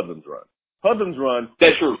sales of Hudlin's Run. Hudlin's Run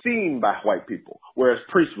was seen by white people, whereas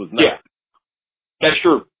Priest was not. Yeah, that's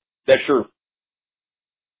true.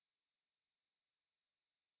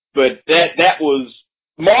 But that was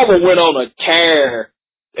Marvel went on a tear,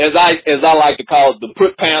 as I like to call it, to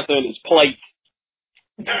put Panther in his place.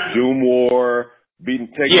 Doom War, getting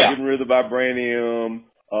rid of the vibranium.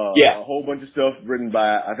 A whole bunch of stuff written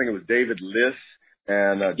by, I think it was David Liss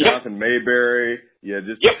and Jonathan Mayberry. Let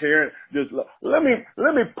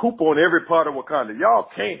me poop on every part of Wakanda. Y'all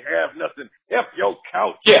can't have nothing. F your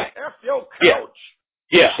couch. F your couch.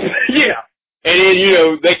 And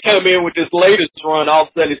then, they come in with this latest run, all of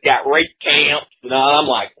a sudden it's got rape camps, and I'm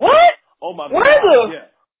like, what? Oh my Where God. the? Yeah.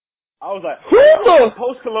 I was like, Who the?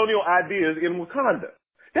 post-colonial ideas in Wakanda.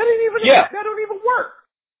 That didn't even. Yeah. That don't even work.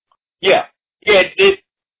 Yeah.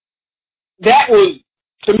 That was,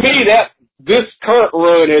 to me, this current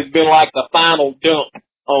run has been like the final dump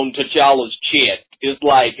on T'Challa's chest. It's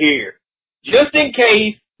like, here, just in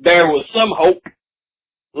case there was some hope,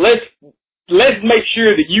 let's make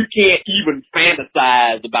sure that you can't even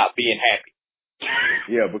fantasize about being happy.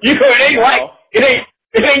 Yeah, because You know,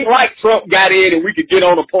 it ain't like Trump got in and we could get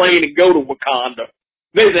on a plane and go to Wakanda.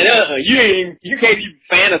 They said, you can't even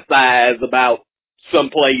fantasize about some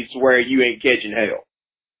place where you ain't catching hell.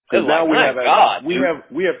 Because now like,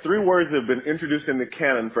 we have 3 words that have been introduced in the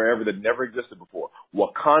canon forever that never existed before.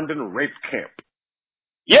 Wakandan rape camp.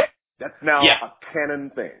 Yep. That's now a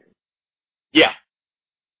canon thing. Yeah.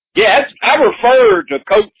 Yeah, I referred to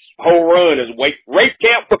Coates' whole run as Rape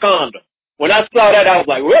Camp Wakanda. When I saw that, I was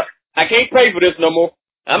like, well, I can't pay for this no more.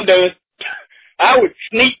 I'm done. I would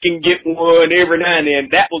sneak and get one every now and then.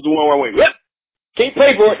 That was the one where I went, well, can't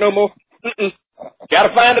pay for it no more. Gotta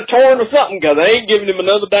find a torrent or something, because I ain't giving him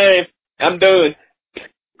another dime. I'm done.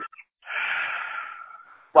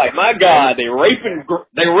 Like, my God, they raping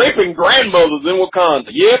grandmothers in Wakanda.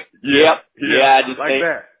 Yep. I just like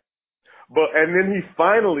that. But, and then he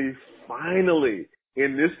finally,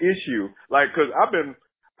 in this issue, like, cause I've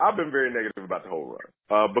been very negative about the whole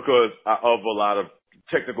run, because of a lot of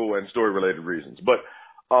technical and story related reasons. But,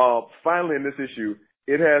 finally in this issue,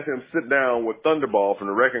 it has him sit down with Thunderball from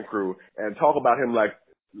the Wrecking Crew and talk about him like,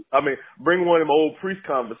 bring one of them old priest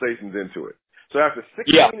conversations into it. So after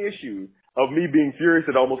 16 issues of me being furious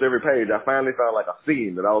at almost every page, I finally found like a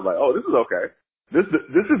scene that I was like, oh, this is okay. This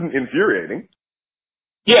isn't infuriating.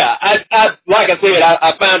 Yeah, I like I said,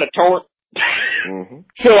 I found a torrent. Mm-hmm.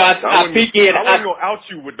 So I peek in. I wasn't gonna out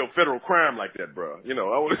you with no federal crime like that, bro. You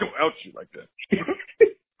know, I wasn't gonna out you like that.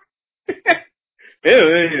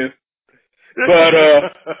 Yeah. But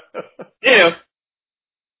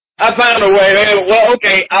I found a way. Well,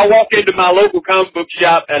 okay, I walk into my local comic book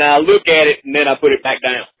shop and I look at it and then I put it back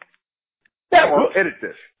down. That works. We'll edit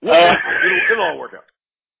this. It'll all work out.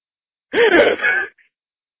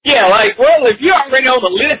 Yeah, like, well, if you're already on the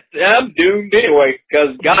list, I'm doomed anyway,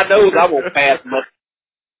 because God knows I won't pass much.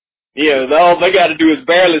 You know, all they got to do is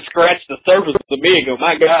barely scratch the surface of me and go,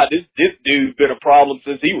 my God, this dude's been a problem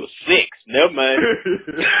since he was 6. Never mind.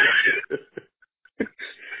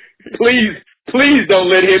 Please don't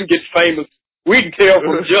let him get famous. We can tell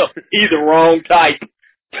from just he's the wrong type.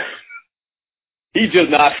 He's just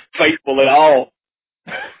not faithful at all.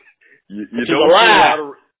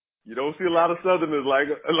 You don't see a lot of Southerners like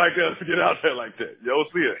us get out there like that. You don't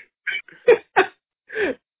see it.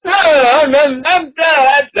 No,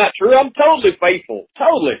 that's not true. I'm totally faithful.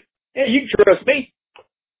 Totally. Yeah, you can trust me.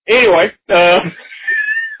 Anyway, all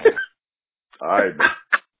right, man.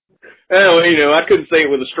 Oh, you know, I couldn't say it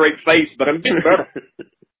with a straight face, but I'm getting better.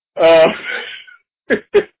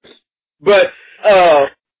 But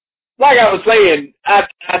like I was saying, I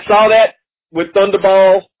saw that with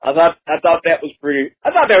Thunderball. I thought that was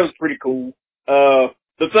pretty cool. The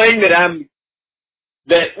thing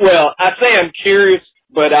I say I'm curious,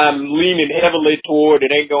 but I'm leaning heavily toward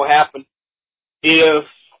it ain't gonna happen. If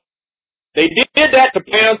they did that to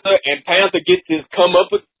Panther and Panther gets his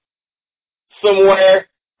comeuppance somewhere,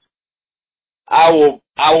 I will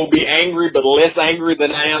be angry, but less angry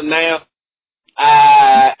than I am now.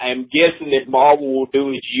 I am guessing that Marvel will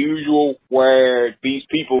do its usual, where these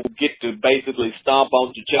people get to basically stomp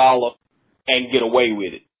on T'Challa and get away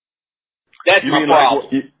with it. That's my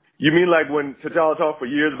problem. You mean like when T'Challa talked for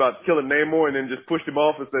years about killing Namor and then just pushed him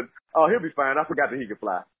off and said, oh, he'll be fine. I forgot that he could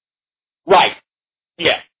fly. Right.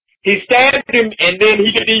 Yeah. He stabbed him and then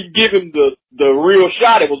he didn't even give him the real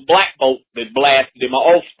shot. It was Black Bolt that blasted him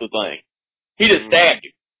off the thing. He just stabbed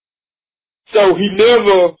him. So he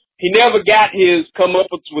never got his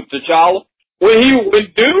comeuppance with T'Challa.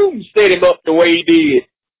 When Doom set him up the way he did,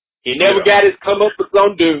 he never got his comeuppance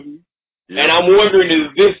on Doom. Yeah. And I'm wondering,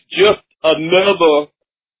 is this just another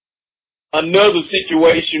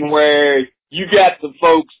situation where you got some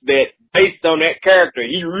folks that, based on that character,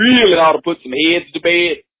 he really ought to put some heads to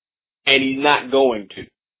bed, and he's not going to.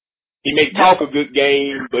 He may talk a good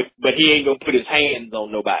game, but he ain't gonna put his hands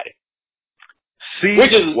on nobody.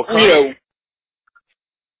 Which is, Wakanda,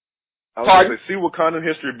 see Wakandan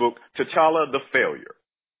history book, T'Challa the Failure.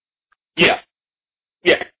 Yeah.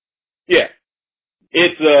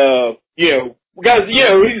 It's, because,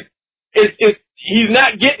 he's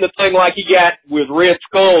not getting the thing like he got with Red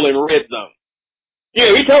Skull and Red Zone.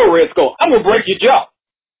 He told Red Skull, I'm gonna break your jaw.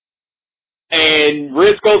 And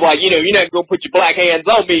Red Skull's like, you're not gonna put your black hands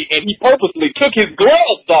on me, and he purposely took his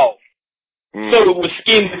gloves off So it was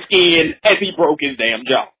skin to skin as he broke his damn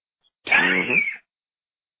jaw.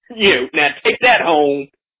 Now take that home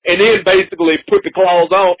and then basically put the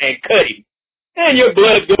claws on and cut him. And your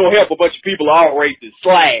blood's gonna help a bunch of people all races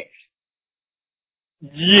slash.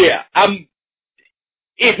 Yeah,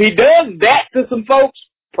 if he does that to some folks,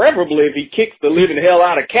 preferably if he kicks the living hell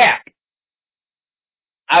out of Cap,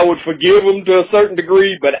 I would forgive him to a certain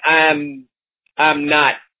degree, but I'm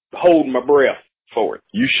not holding my breath for it.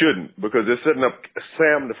 You shouldn't, because they're setting up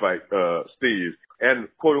Sam to fight Steve and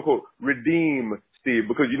quote unquote redeem Steve,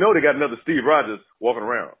 because you know they got another Steve Rogers walking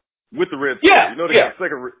around with the red. Yeah, you know they got a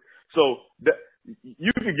second. So that,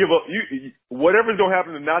 you can give up. Whatever's gonna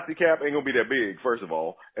happen to Nazi Cap ain't gonna be that big. First of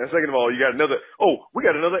all, and second of all, you got another. Oh, we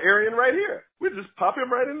got another Aryan right here. We'll just pop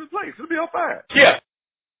him right into place. It'll be all fine. Yeah,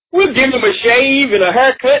 we'll give him a shave and a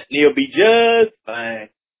haircut, and he'll be just fine.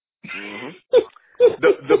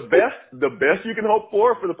 The best you can hope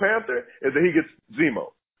for the Panther is that he gets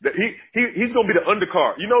Zemo. That he's gonna be the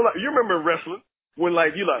undercard. You know, like you remember in wrestling when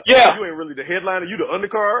you ain't really the headliner, you the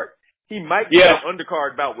undercard. He might get an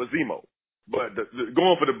undercard bout with Zemo, but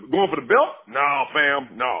going for the belt, no,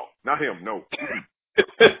 fam, no, not him, no.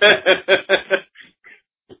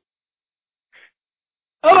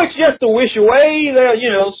 Oh, it's just a wish away.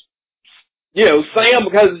 Sam,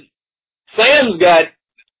 because Sam's got.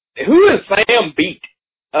 Who does Sam beat?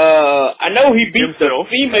 I know he beat himself.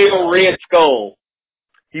 The female Red Skull.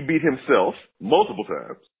 He beat himself multiple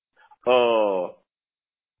times. Cause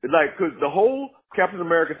the whole Captain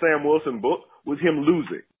America Sam Wilson book was him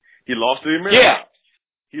losing. He lost to the Americans. Yeah.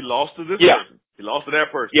 He lost to this person. He lost to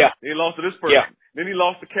that person. Yeah. Then he lost to this person. Yeah. Then he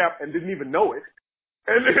lost to Cap and didn't even know it.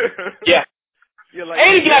 And yeah.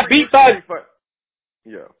 And he got beat by.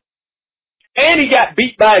 Yeah. And he got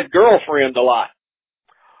beat by his girlfriend a lot.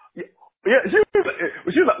 Yeah, she was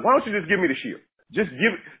like, why don't you just give me the shield?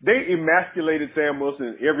 They emasculated Sam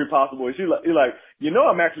Wilson in every possible way. She's like,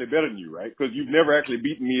 I'm actually better than you, right? Because you've never actually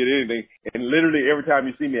beaten me at anything, and literally every time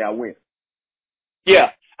you see me, I win.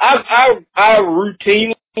 Yeah, I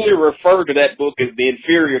routinely refer to that book as the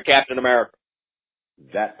inferior Captain America.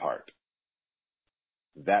 That part.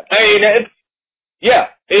 I mean,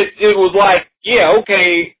 it was like, yeah,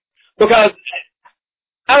 okay, because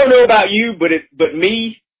I don't know about you, but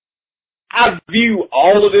me, I view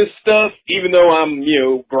all of this stuff, even though I'm,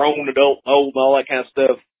 grown, adult, old, and all that kind of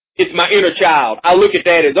stuff. It's my inner child. I look at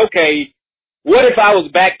that as, okay, what if I was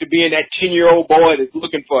back to being that 10-year-old boy that's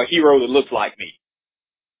looking for a hero that looks like me?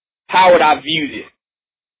 How would I view this?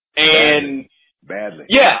 And badly.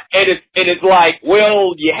 Yeah, and it's like,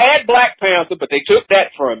 well, you had Black Panther, but they took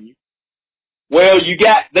that from you. Well,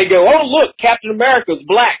 they go, oh, look, Captain America's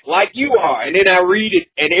black, like you are. And then I read it,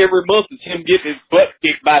 and every month it's him getting his butt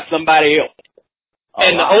kicked by somebody else.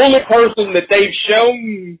 And the only person that they've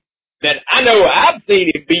shown that I know I've seen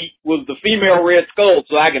him beat was the female Red Skull,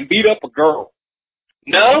 so I can beat up a girl.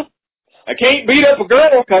 No, I can't beat up a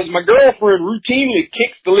girl because my girlfriend routinely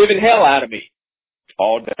kicks the living hell out of me.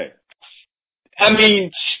 All day. I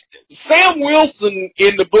mean, Sam Wilson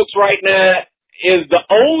in the books right now is the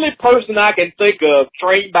only person I can think of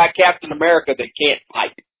trained by Captain America that can't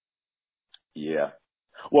fight. Yeah.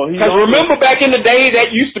 Well, because remember back in the day, that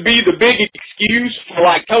used to be the big excuse for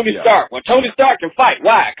like Tony Stark. Well, Tony Stark can fight.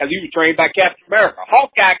 Why? Because he was trained by Captain America.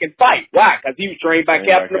 Hawkeye can fight. Why? Because he was trained by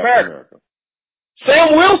Captain America.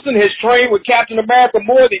 Sam Wilson has trained with Captain America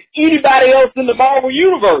more than anybody else in the Marvel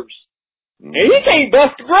Universe. And he can't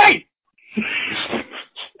bust a grape.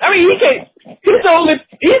 I mean, he can't. He's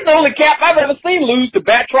the only Cap I've ever seen lose to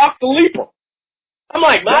Batroc the Leaper. I'm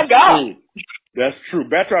like, my God. That's true.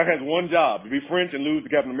 Batroc has one job, to be French and lose to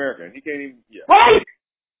Captain America. And he can't even, Right.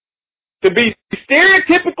 To be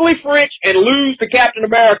stereotypically French and lose to Captain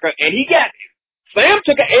America. And Sam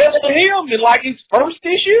took an L to him in like his first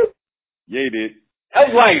issue. Yeah, he did. I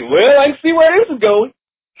was like, well, I can see where this is going.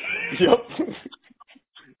 Yep.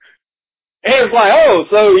 And it's like, oh,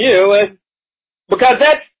 so, because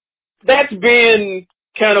that's been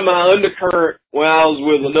kind of my undercurrent when I was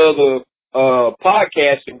with another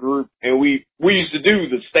podcasting group, and we used to do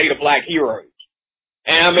the State of Black Heroes.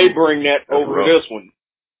 And I may bring that That's over rough. to this one.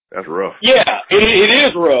 That's rough. Yeah, it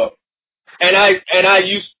is rough. And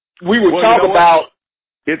we would talk about.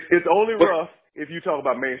 It's only rough if you talk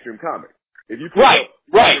about mainstream comics. If you pick right.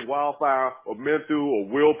 up Wildfire or Menthul or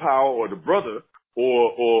Willpower or The Brother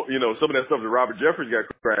or some of that stuff that Robert Jeffries got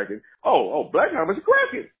cracking. Oh, Black Comics are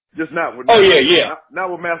cracking. Just not with not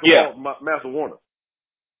with Master Warner.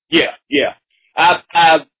 Yeah.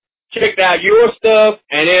 I've checked out your stuff,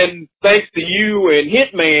 and then thanks to you and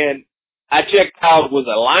Hitman, I checked out, was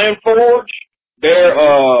it Lion Forge?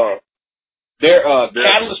 Their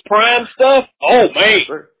Catalyst Prime stuff. Oh man.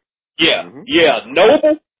 Sure. Yeah. Mm-hmm. Yeah.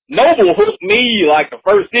 Noble hooked me like the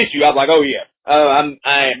first issue. I was like, oh yeah,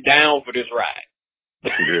 I am down for this ride.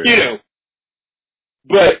 Yeah. You know.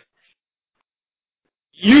 But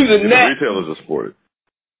using that, the retailers are supported.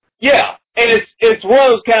 Yeah, and it's one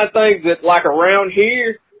of those kind of things that, like, around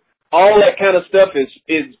here, all that kind of stuff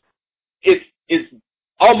is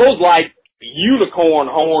almost like unicorn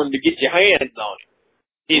horn to get your hands on it.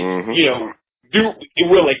 It's you know,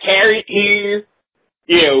 will it carry it here?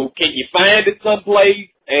 You know, can you find it someplace?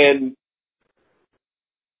 And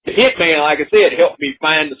the Hitman, like I said, helped me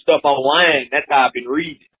find the stuff online. That's how I've been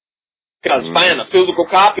reading. Because finding a physical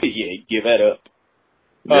copy, you give that up.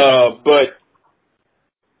 Yeah. But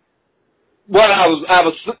what I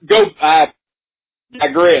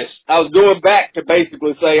digress. I was going back to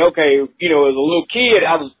basically say, okay, you know, as a little kid,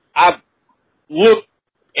 I looked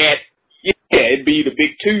at, it'd be the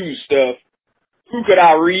big two stuff. Who could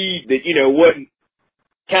I read that, you know, wasn't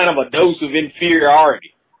kind of a dose of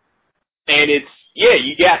inferiority? And it's,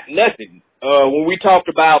 you got nothing. When we talked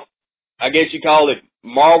about, I guess you call it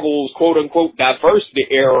Marvel's quote unquote diversity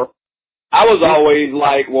era, I was always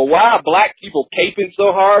like, well, why are black people caping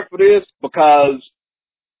so hard for this? Because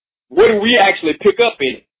what do we actually pick up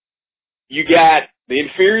in it? You got the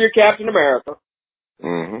inferior Captain America,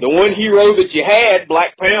 the one hero that you had,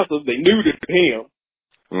 Black Panther, they neutered him.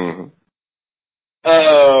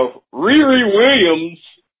 Riri Williams,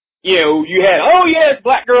 you know, you had, oh yes,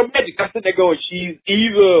 Black Girl Magic. I'm sitting there going, she's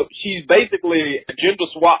basically a gender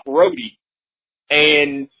swap roadie.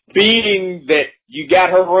 And being that you got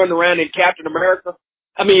her running around in Captain America,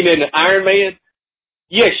 in Iron Man,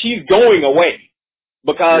 she's going away.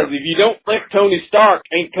 Because if you don't think Tony Stark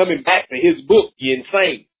ain't coming back to his book, you're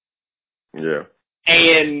insane. Yeah.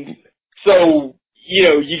 And so, you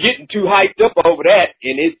know, you're getting too hyped up over that,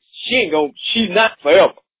 and she's not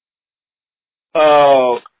forever.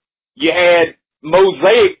 You had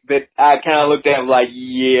Mosaic that I kind of looked at and was like,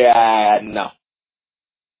 no.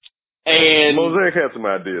 And Mosaic had some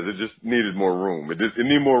ideas. It just needed more room. It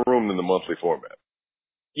needed more room than the monthly format.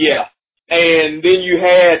 Yeah. And then you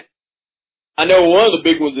had, I know one of the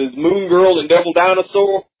big ones is Moon Girl and Devil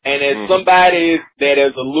Dinosaur. And as somebody that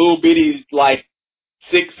as a little bitty, like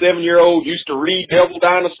 6-7-year-old used to read Devil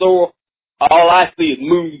Dinosaur, all I see is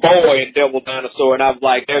Moon Boy and Devil Dinosaur. And I was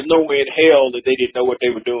like, there's no way in hell that they didn't know what they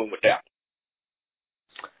were doing with that.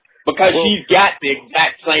 Because she's got the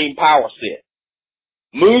exact same power set.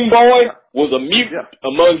 Moon Boy was a mutant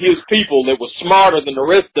among his people that was smarter than the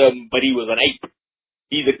rest of them, but he was an ape.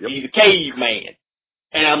 He's a caveman.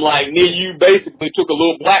 And I'm like, then you basically took a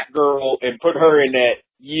little black girl and put her in that,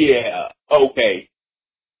 okay.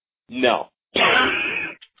 No.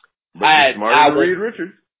 But she's smarter than Reed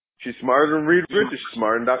Richards. She's smarter than Reed Richards.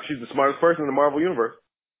 She's the smartest person in the Marvel Universe.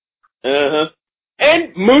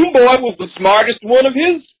 And Moon Boy was the smartest one of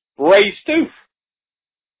his race, too.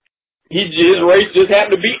 His race just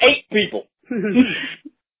happened to be 8 people.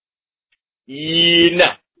 No.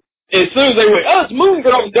 As soon as they went, it's Moon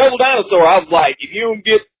Girl and Devil Dinosaur, I was like, if you don't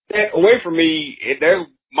get that away from me, there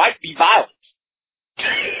might be violence.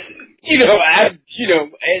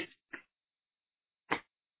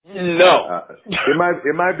 No.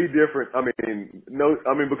 It might be different.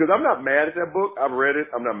 Because I'm not mad at that book. I've read it.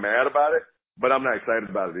 I'm not mad about it, but I'm not excited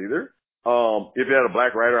about it either. If it had a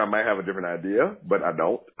black writer, I might have a different idea, but I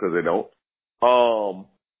don't, because they don't.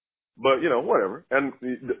 But, whatever. And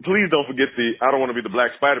please don't forget I don't want to be the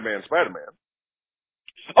Black Spider-Man.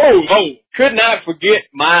 Oh, could not forget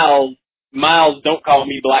Miles. Miles, don't call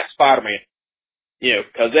me Black Spider-Man.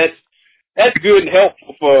 Because that's good and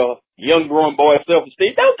helpful for young growing boy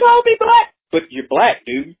self-esteem. Don't call me black, but you're black,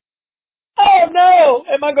 dude. Oh no,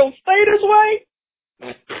 am I gonna stay this way?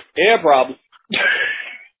 Yeah, probably.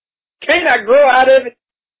 Can't I grow out of it?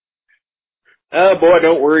 Oh boy,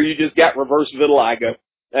 don't worry, you just got reverse vitiligo.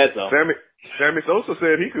 That's all. Sammy Sosa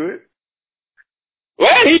said he could.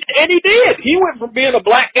 Well, he did. He went from being a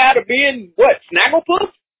black guy to being,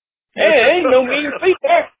 Snagglepuss? Hey, ain't no mean feat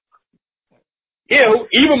there.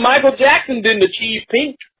 Even Michael Jackson didn't achieve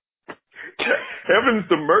pink. Heavens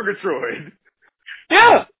to Murgatroyd.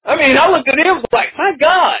 Yeah. I looked at him and was like, my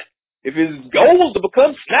God, if his goal was to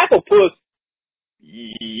become Snagglepuss,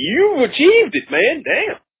 you've achieved it, man.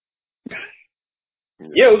 Damn.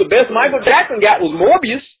 The best Michael Jackson got was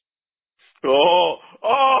Morbius. Oh,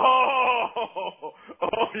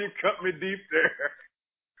 you cut me deep there.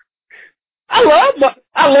 I loved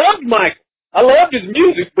Michael. I loved his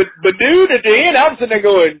music, but dude, at the end, I was sitting there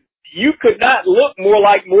going, you could not look more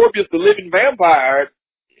like Morbius the Living Vampire.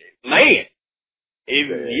 Man.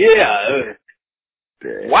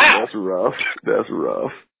 Dang, wow. That's rough. That's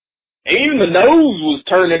rough. And even the nose was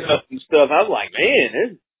turning up and stuff. I was like,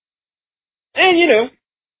 man. And, you know,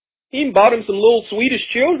 he even bought him some little Swedish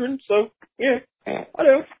children. So, yeah,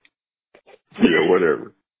 whatever. Yeah,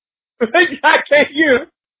 whatever. I can't, you know.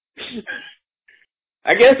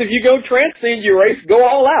 I guess if you go transcend your race, go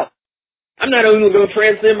all out. I'm not only going to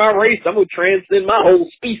transcend my race, I'm going to transcend my whole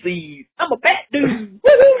species. I'm a bat dude.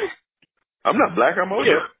 Woo-hoo. I'm not black, I'm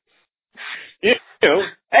older. Yeah. You know,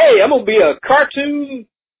 hey, I'm going to be a cartoon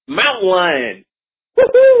mountain lion.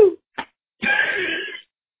 Woohoo!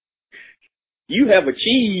 You have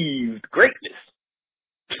achieved greatness.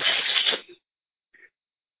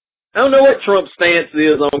 I don't know what Trump's stance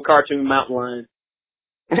is on cartoon mountain lion.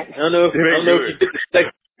 I don't know if you get to stay.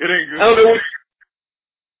 It ain't good.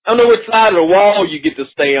 I don't know which side of the wall you get to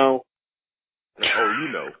stay on. Oh, you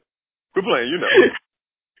know. Quit playing, you know.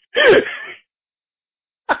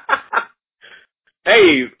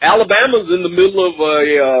 Hey, Alabama's in the middle of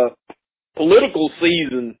a political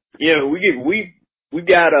season. You know, we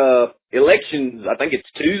got elections. I think it's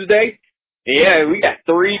Tuesday. Yeah, we got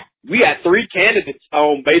three candidates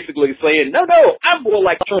on basically saying, no, I'm more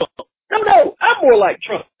like Trump. No, I'm more like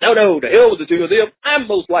Trump. No, the hell with the two of them. I'm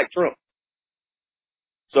most like Trump.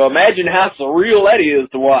 So imagine how surreal that is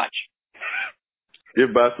to watch.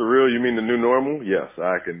 If by surreal you mean the new normal, yes,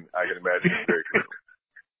 I can imagine it's very true.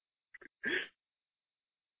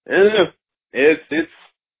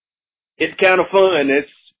 It's kind of fun.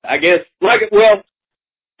 I guess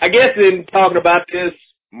in talking about this,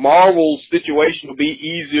 Marvel's situation will be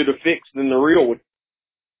easier to fix than the real one.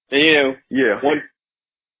 And, you know, yeah.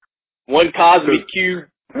 One cosmic cube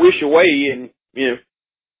wish away, and you know.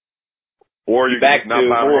 Or you can just not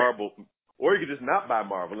buy Marvel. Or you can just not buy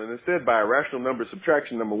Marvel and instead buy Irrational Number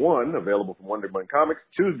Subtraction #1, available from Wonder Woman Comics,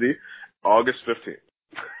 Tuesday, August 15th.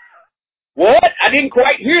 What? I didn't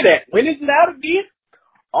quite hear that. When is it out again?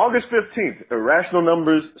 August 15th, Irrational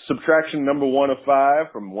Numbers Subtraction #1 of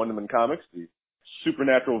 5 from Wonder Woman Comics, the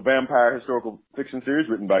supernatural vampire historical fiction series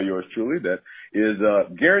written by yours truly that is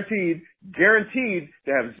guaranteed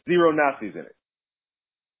to have 0 Nazis in it.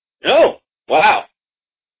 Oh, wow.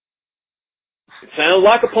 It sounds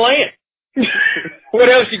like a plan. What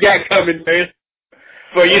else you got coming, man?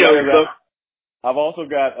 But, you know, I've also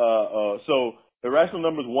got, so Irrational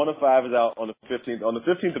Numbers 1 of 5 is out on the 15th. On the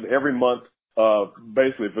 15th of every month,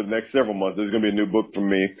 basically for the next several months, there's going to be a new book from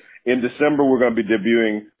me. In December, we're going to be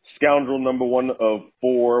debuting Scoundrel #1 of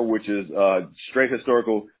 4, which is straight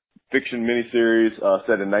historical fiction miniseries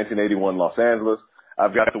set in 1981 Los Angeles.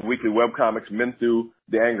 I've got the weekly webcomics Men Through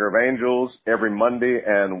the Anger of Angels every Monday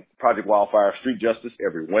and Project Wildfire Street Justice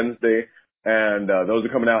every Wednesday. And those are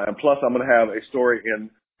coming out. And plus, I'm going to have a story in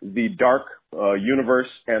the Dark Universe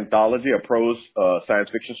Anthology, a prose science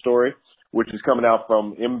fiction story, which is coming out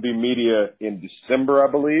from MB Media in December,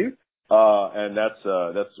 I believe. And that's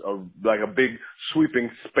like a big sweeping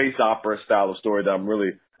space opera style of story that I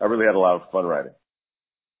really had a lot of fun writing.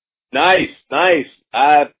 Nice.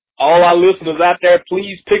 All our listeners out there,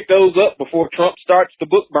 please pick those up before Trump starts the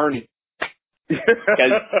book burning.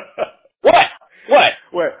 What?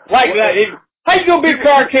 Like, how you gonna be a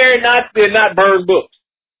card carrying Nazi and not burn books?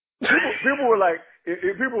 People were like,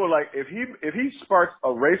 if he sparks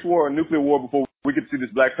a race war or a nuclear war before we get to see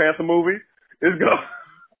this Black Panther movie, it's gonna.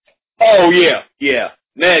 Oh yeah.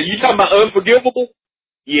 Now you talking about Unforgivable?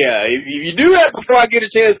 Yeah, if you do that before I get a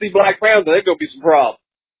chance to see Black Panther, there's gonna be some problems.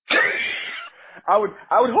 I would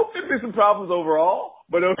hope there'd be some problems overall,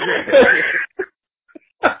 but okay.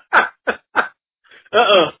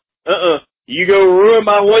 You gonna ruin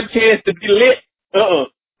my one chance to be lit?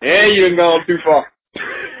 Yeah, you done gone too far.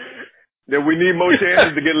 Then we need more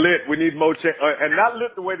chances to get lit. We need more and not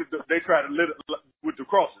lit the way that they try to lit with the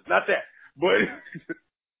crosses. Not that, but.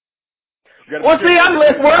 Well, see, I'm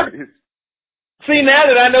less worried. See, now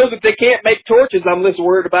that I know that they can't make torches, I'm less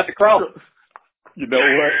worried about the cross. You know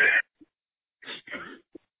what?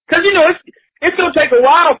 Because, you know, it's going to take a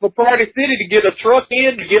while for Party City to get a truck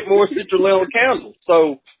in to get more Citrulline candles.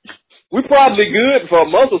 So, we're probably good for a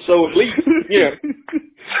month or so at least. Yeah.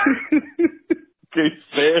 Can't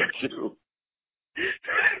stand you.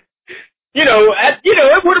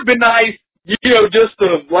 It would have been nice, just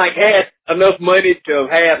to, had enough money to have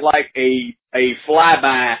had, a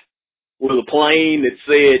flyby with a plane that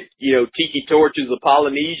said, Tiki Torches of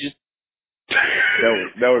Polynesian.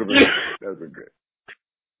 That would have been good. That would have been good.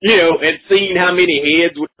 And seeing how many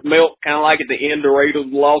heads would melt, kind of like at the end of Raiders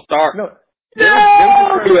of the Lost Ark. No.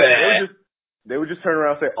 They would just turn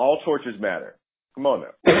around and say, all torches matter. Come on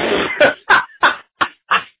now.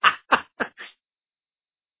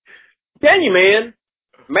 Can you, man?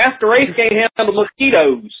 Master Race can't handle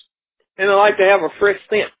mosquitoes, and they like to have a fresh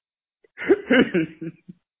scent.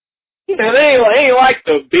 You know, they ain't like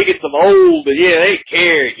the bigots of old, but yeah, they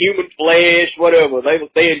care. Human flesh, whatever.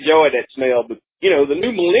 They enjoy that smell. But, you know, the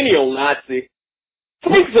new millennial Nazi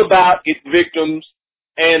thinks about its victims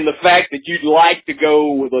and the fact that you'd like to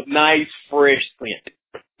go with a nice, fresh scent.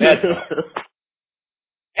 That's all.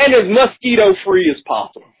 And as mosquito-free as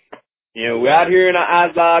possible. You know, we're out here in our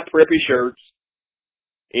Izod preppy shirts.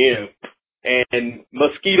 You know, and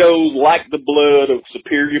mosquitoes like the blood of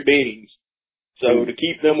superior beings. So to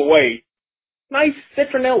keep them away, nice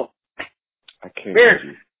citronella. I can't.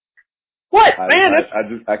 Very. What, man?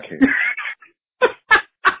 I can't.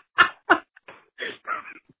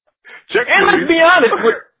 Check, and let's be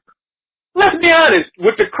honest,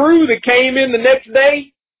 with the crew that came in the next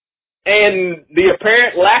day and the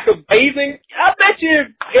apparent lack of bathing, I bet you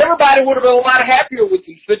everybody would have been a lot happier with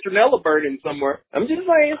some citronella burning somewhere. I'm just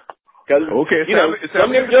saying. Okay, you know, some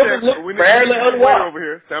of them jokers look fairly unwashed. Over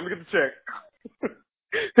here. It's time to get the check.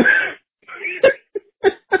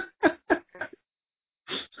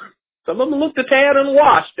 Some of them looked a tad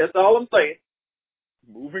unwashed. That's all I'm saying.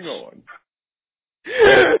 Moving on.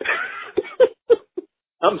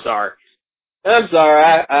 I'm sorry. No,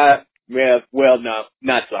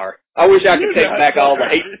 not sorry. I wish I could take back all the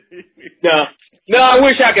hate. No, I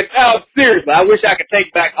wish I could. Seriously, I wish I could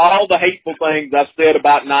take back all the hateful things I've said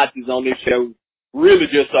about Nazis on this show, really,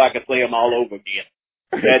 just so I could say them all over again.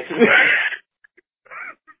 That's.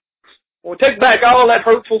 Well, take back all that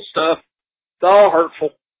hurtful stuff. It's all hurtful,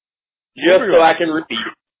 just so I can repeat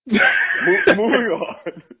it. Moving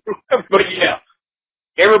on. But yeah,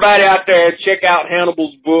 everybody out there, check out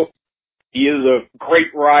Hannibal's book. He is a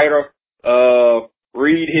great writer.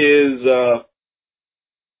 Read his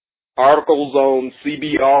articles on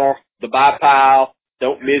CBR, the Bipile.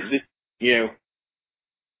 Don't miss it. You know,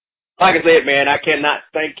 like I said, man, I cannot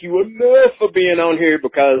thank you enough for being on here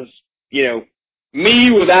because, you know,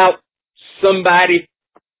 me without somebody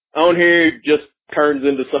on here just turns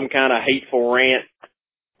into some kind of hateful rant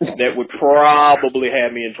that would probably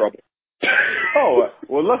have me in trouble. Oh,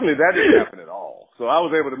 well, luckily that didn't happen at all. So I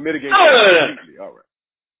was able to mitigate that completely. All right.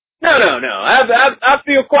 No. I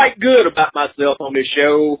feel quite good about myself on this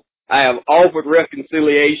show. I have offered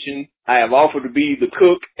reconciliation. I have offered to be the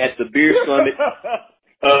cook at the beer summit.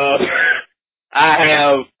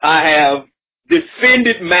 I have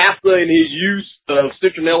defended Massa in his use of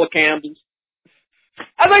citronella candles.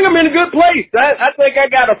 I think I'm in a good place. I think I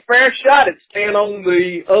got a fair shot at staying on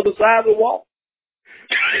the other side of the wall.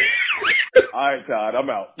 All right, Todd, I'm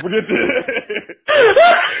out. Forget this.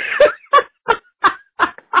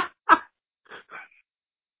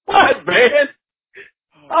 What, man?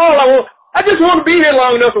 I just want to be here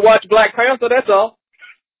long enough to watch Black Panther, that's all.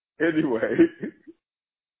 Anyway.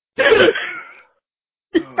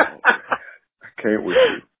 I can't with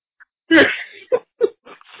you.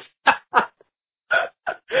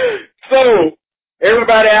 So,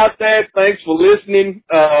 everybody out there, thanks for listening.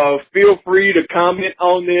 Feel free to comment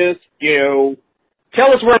on this. You know,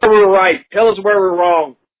 tell us where we're right. Tell us where we're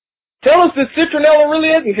wrong. Tell us that citronella really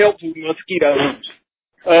isn't helpful with mosquitoes.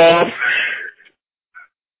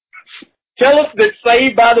 Tell us that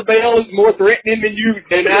Saved by the Bell is more threatening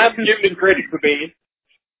than I'm giving it credit for being.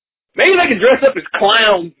 Maybe they can dress up as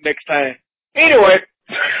clowns next time. Anyway,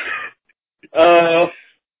 help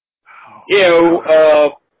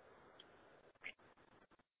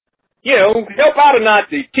out a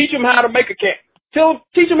Nazi. Teach them how to make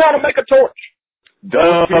teach them how to make a torch.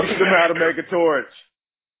 Don't teach them how to make a torch.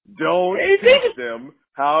 Don't teach them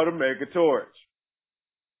how to make a torch.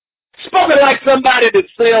 Spoken like somebody that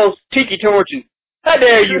sells tiki torches. How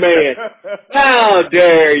dare you, man? How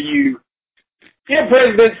dare you? Your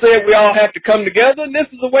president said we all have to come together, and this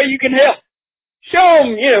is the way you can help. Show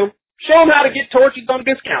them how to get torches on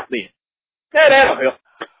discount then. That'll help.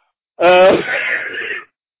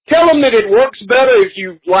 Tell them that it works better if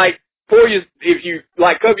you cover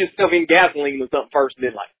yourself in gasoline or something first and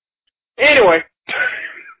then Anyway.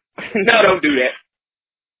 No, don't do that.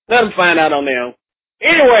 Let them find out on their own.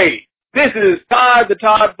 Anyway, this is Todd, the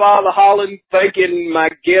Todd Father Holland, thanking my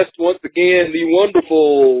guest once again, the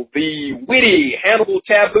wonderful, the witty Hannibal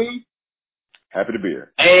Taboo. Happy to be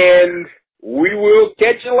here. And we will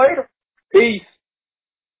catch you later. Peace.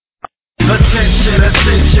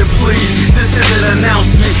 Attention, please. This is an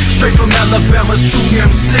announcement straight from Alabama's true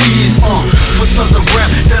MCs. For Southern rap,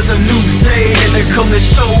 there's a new day, and they're coming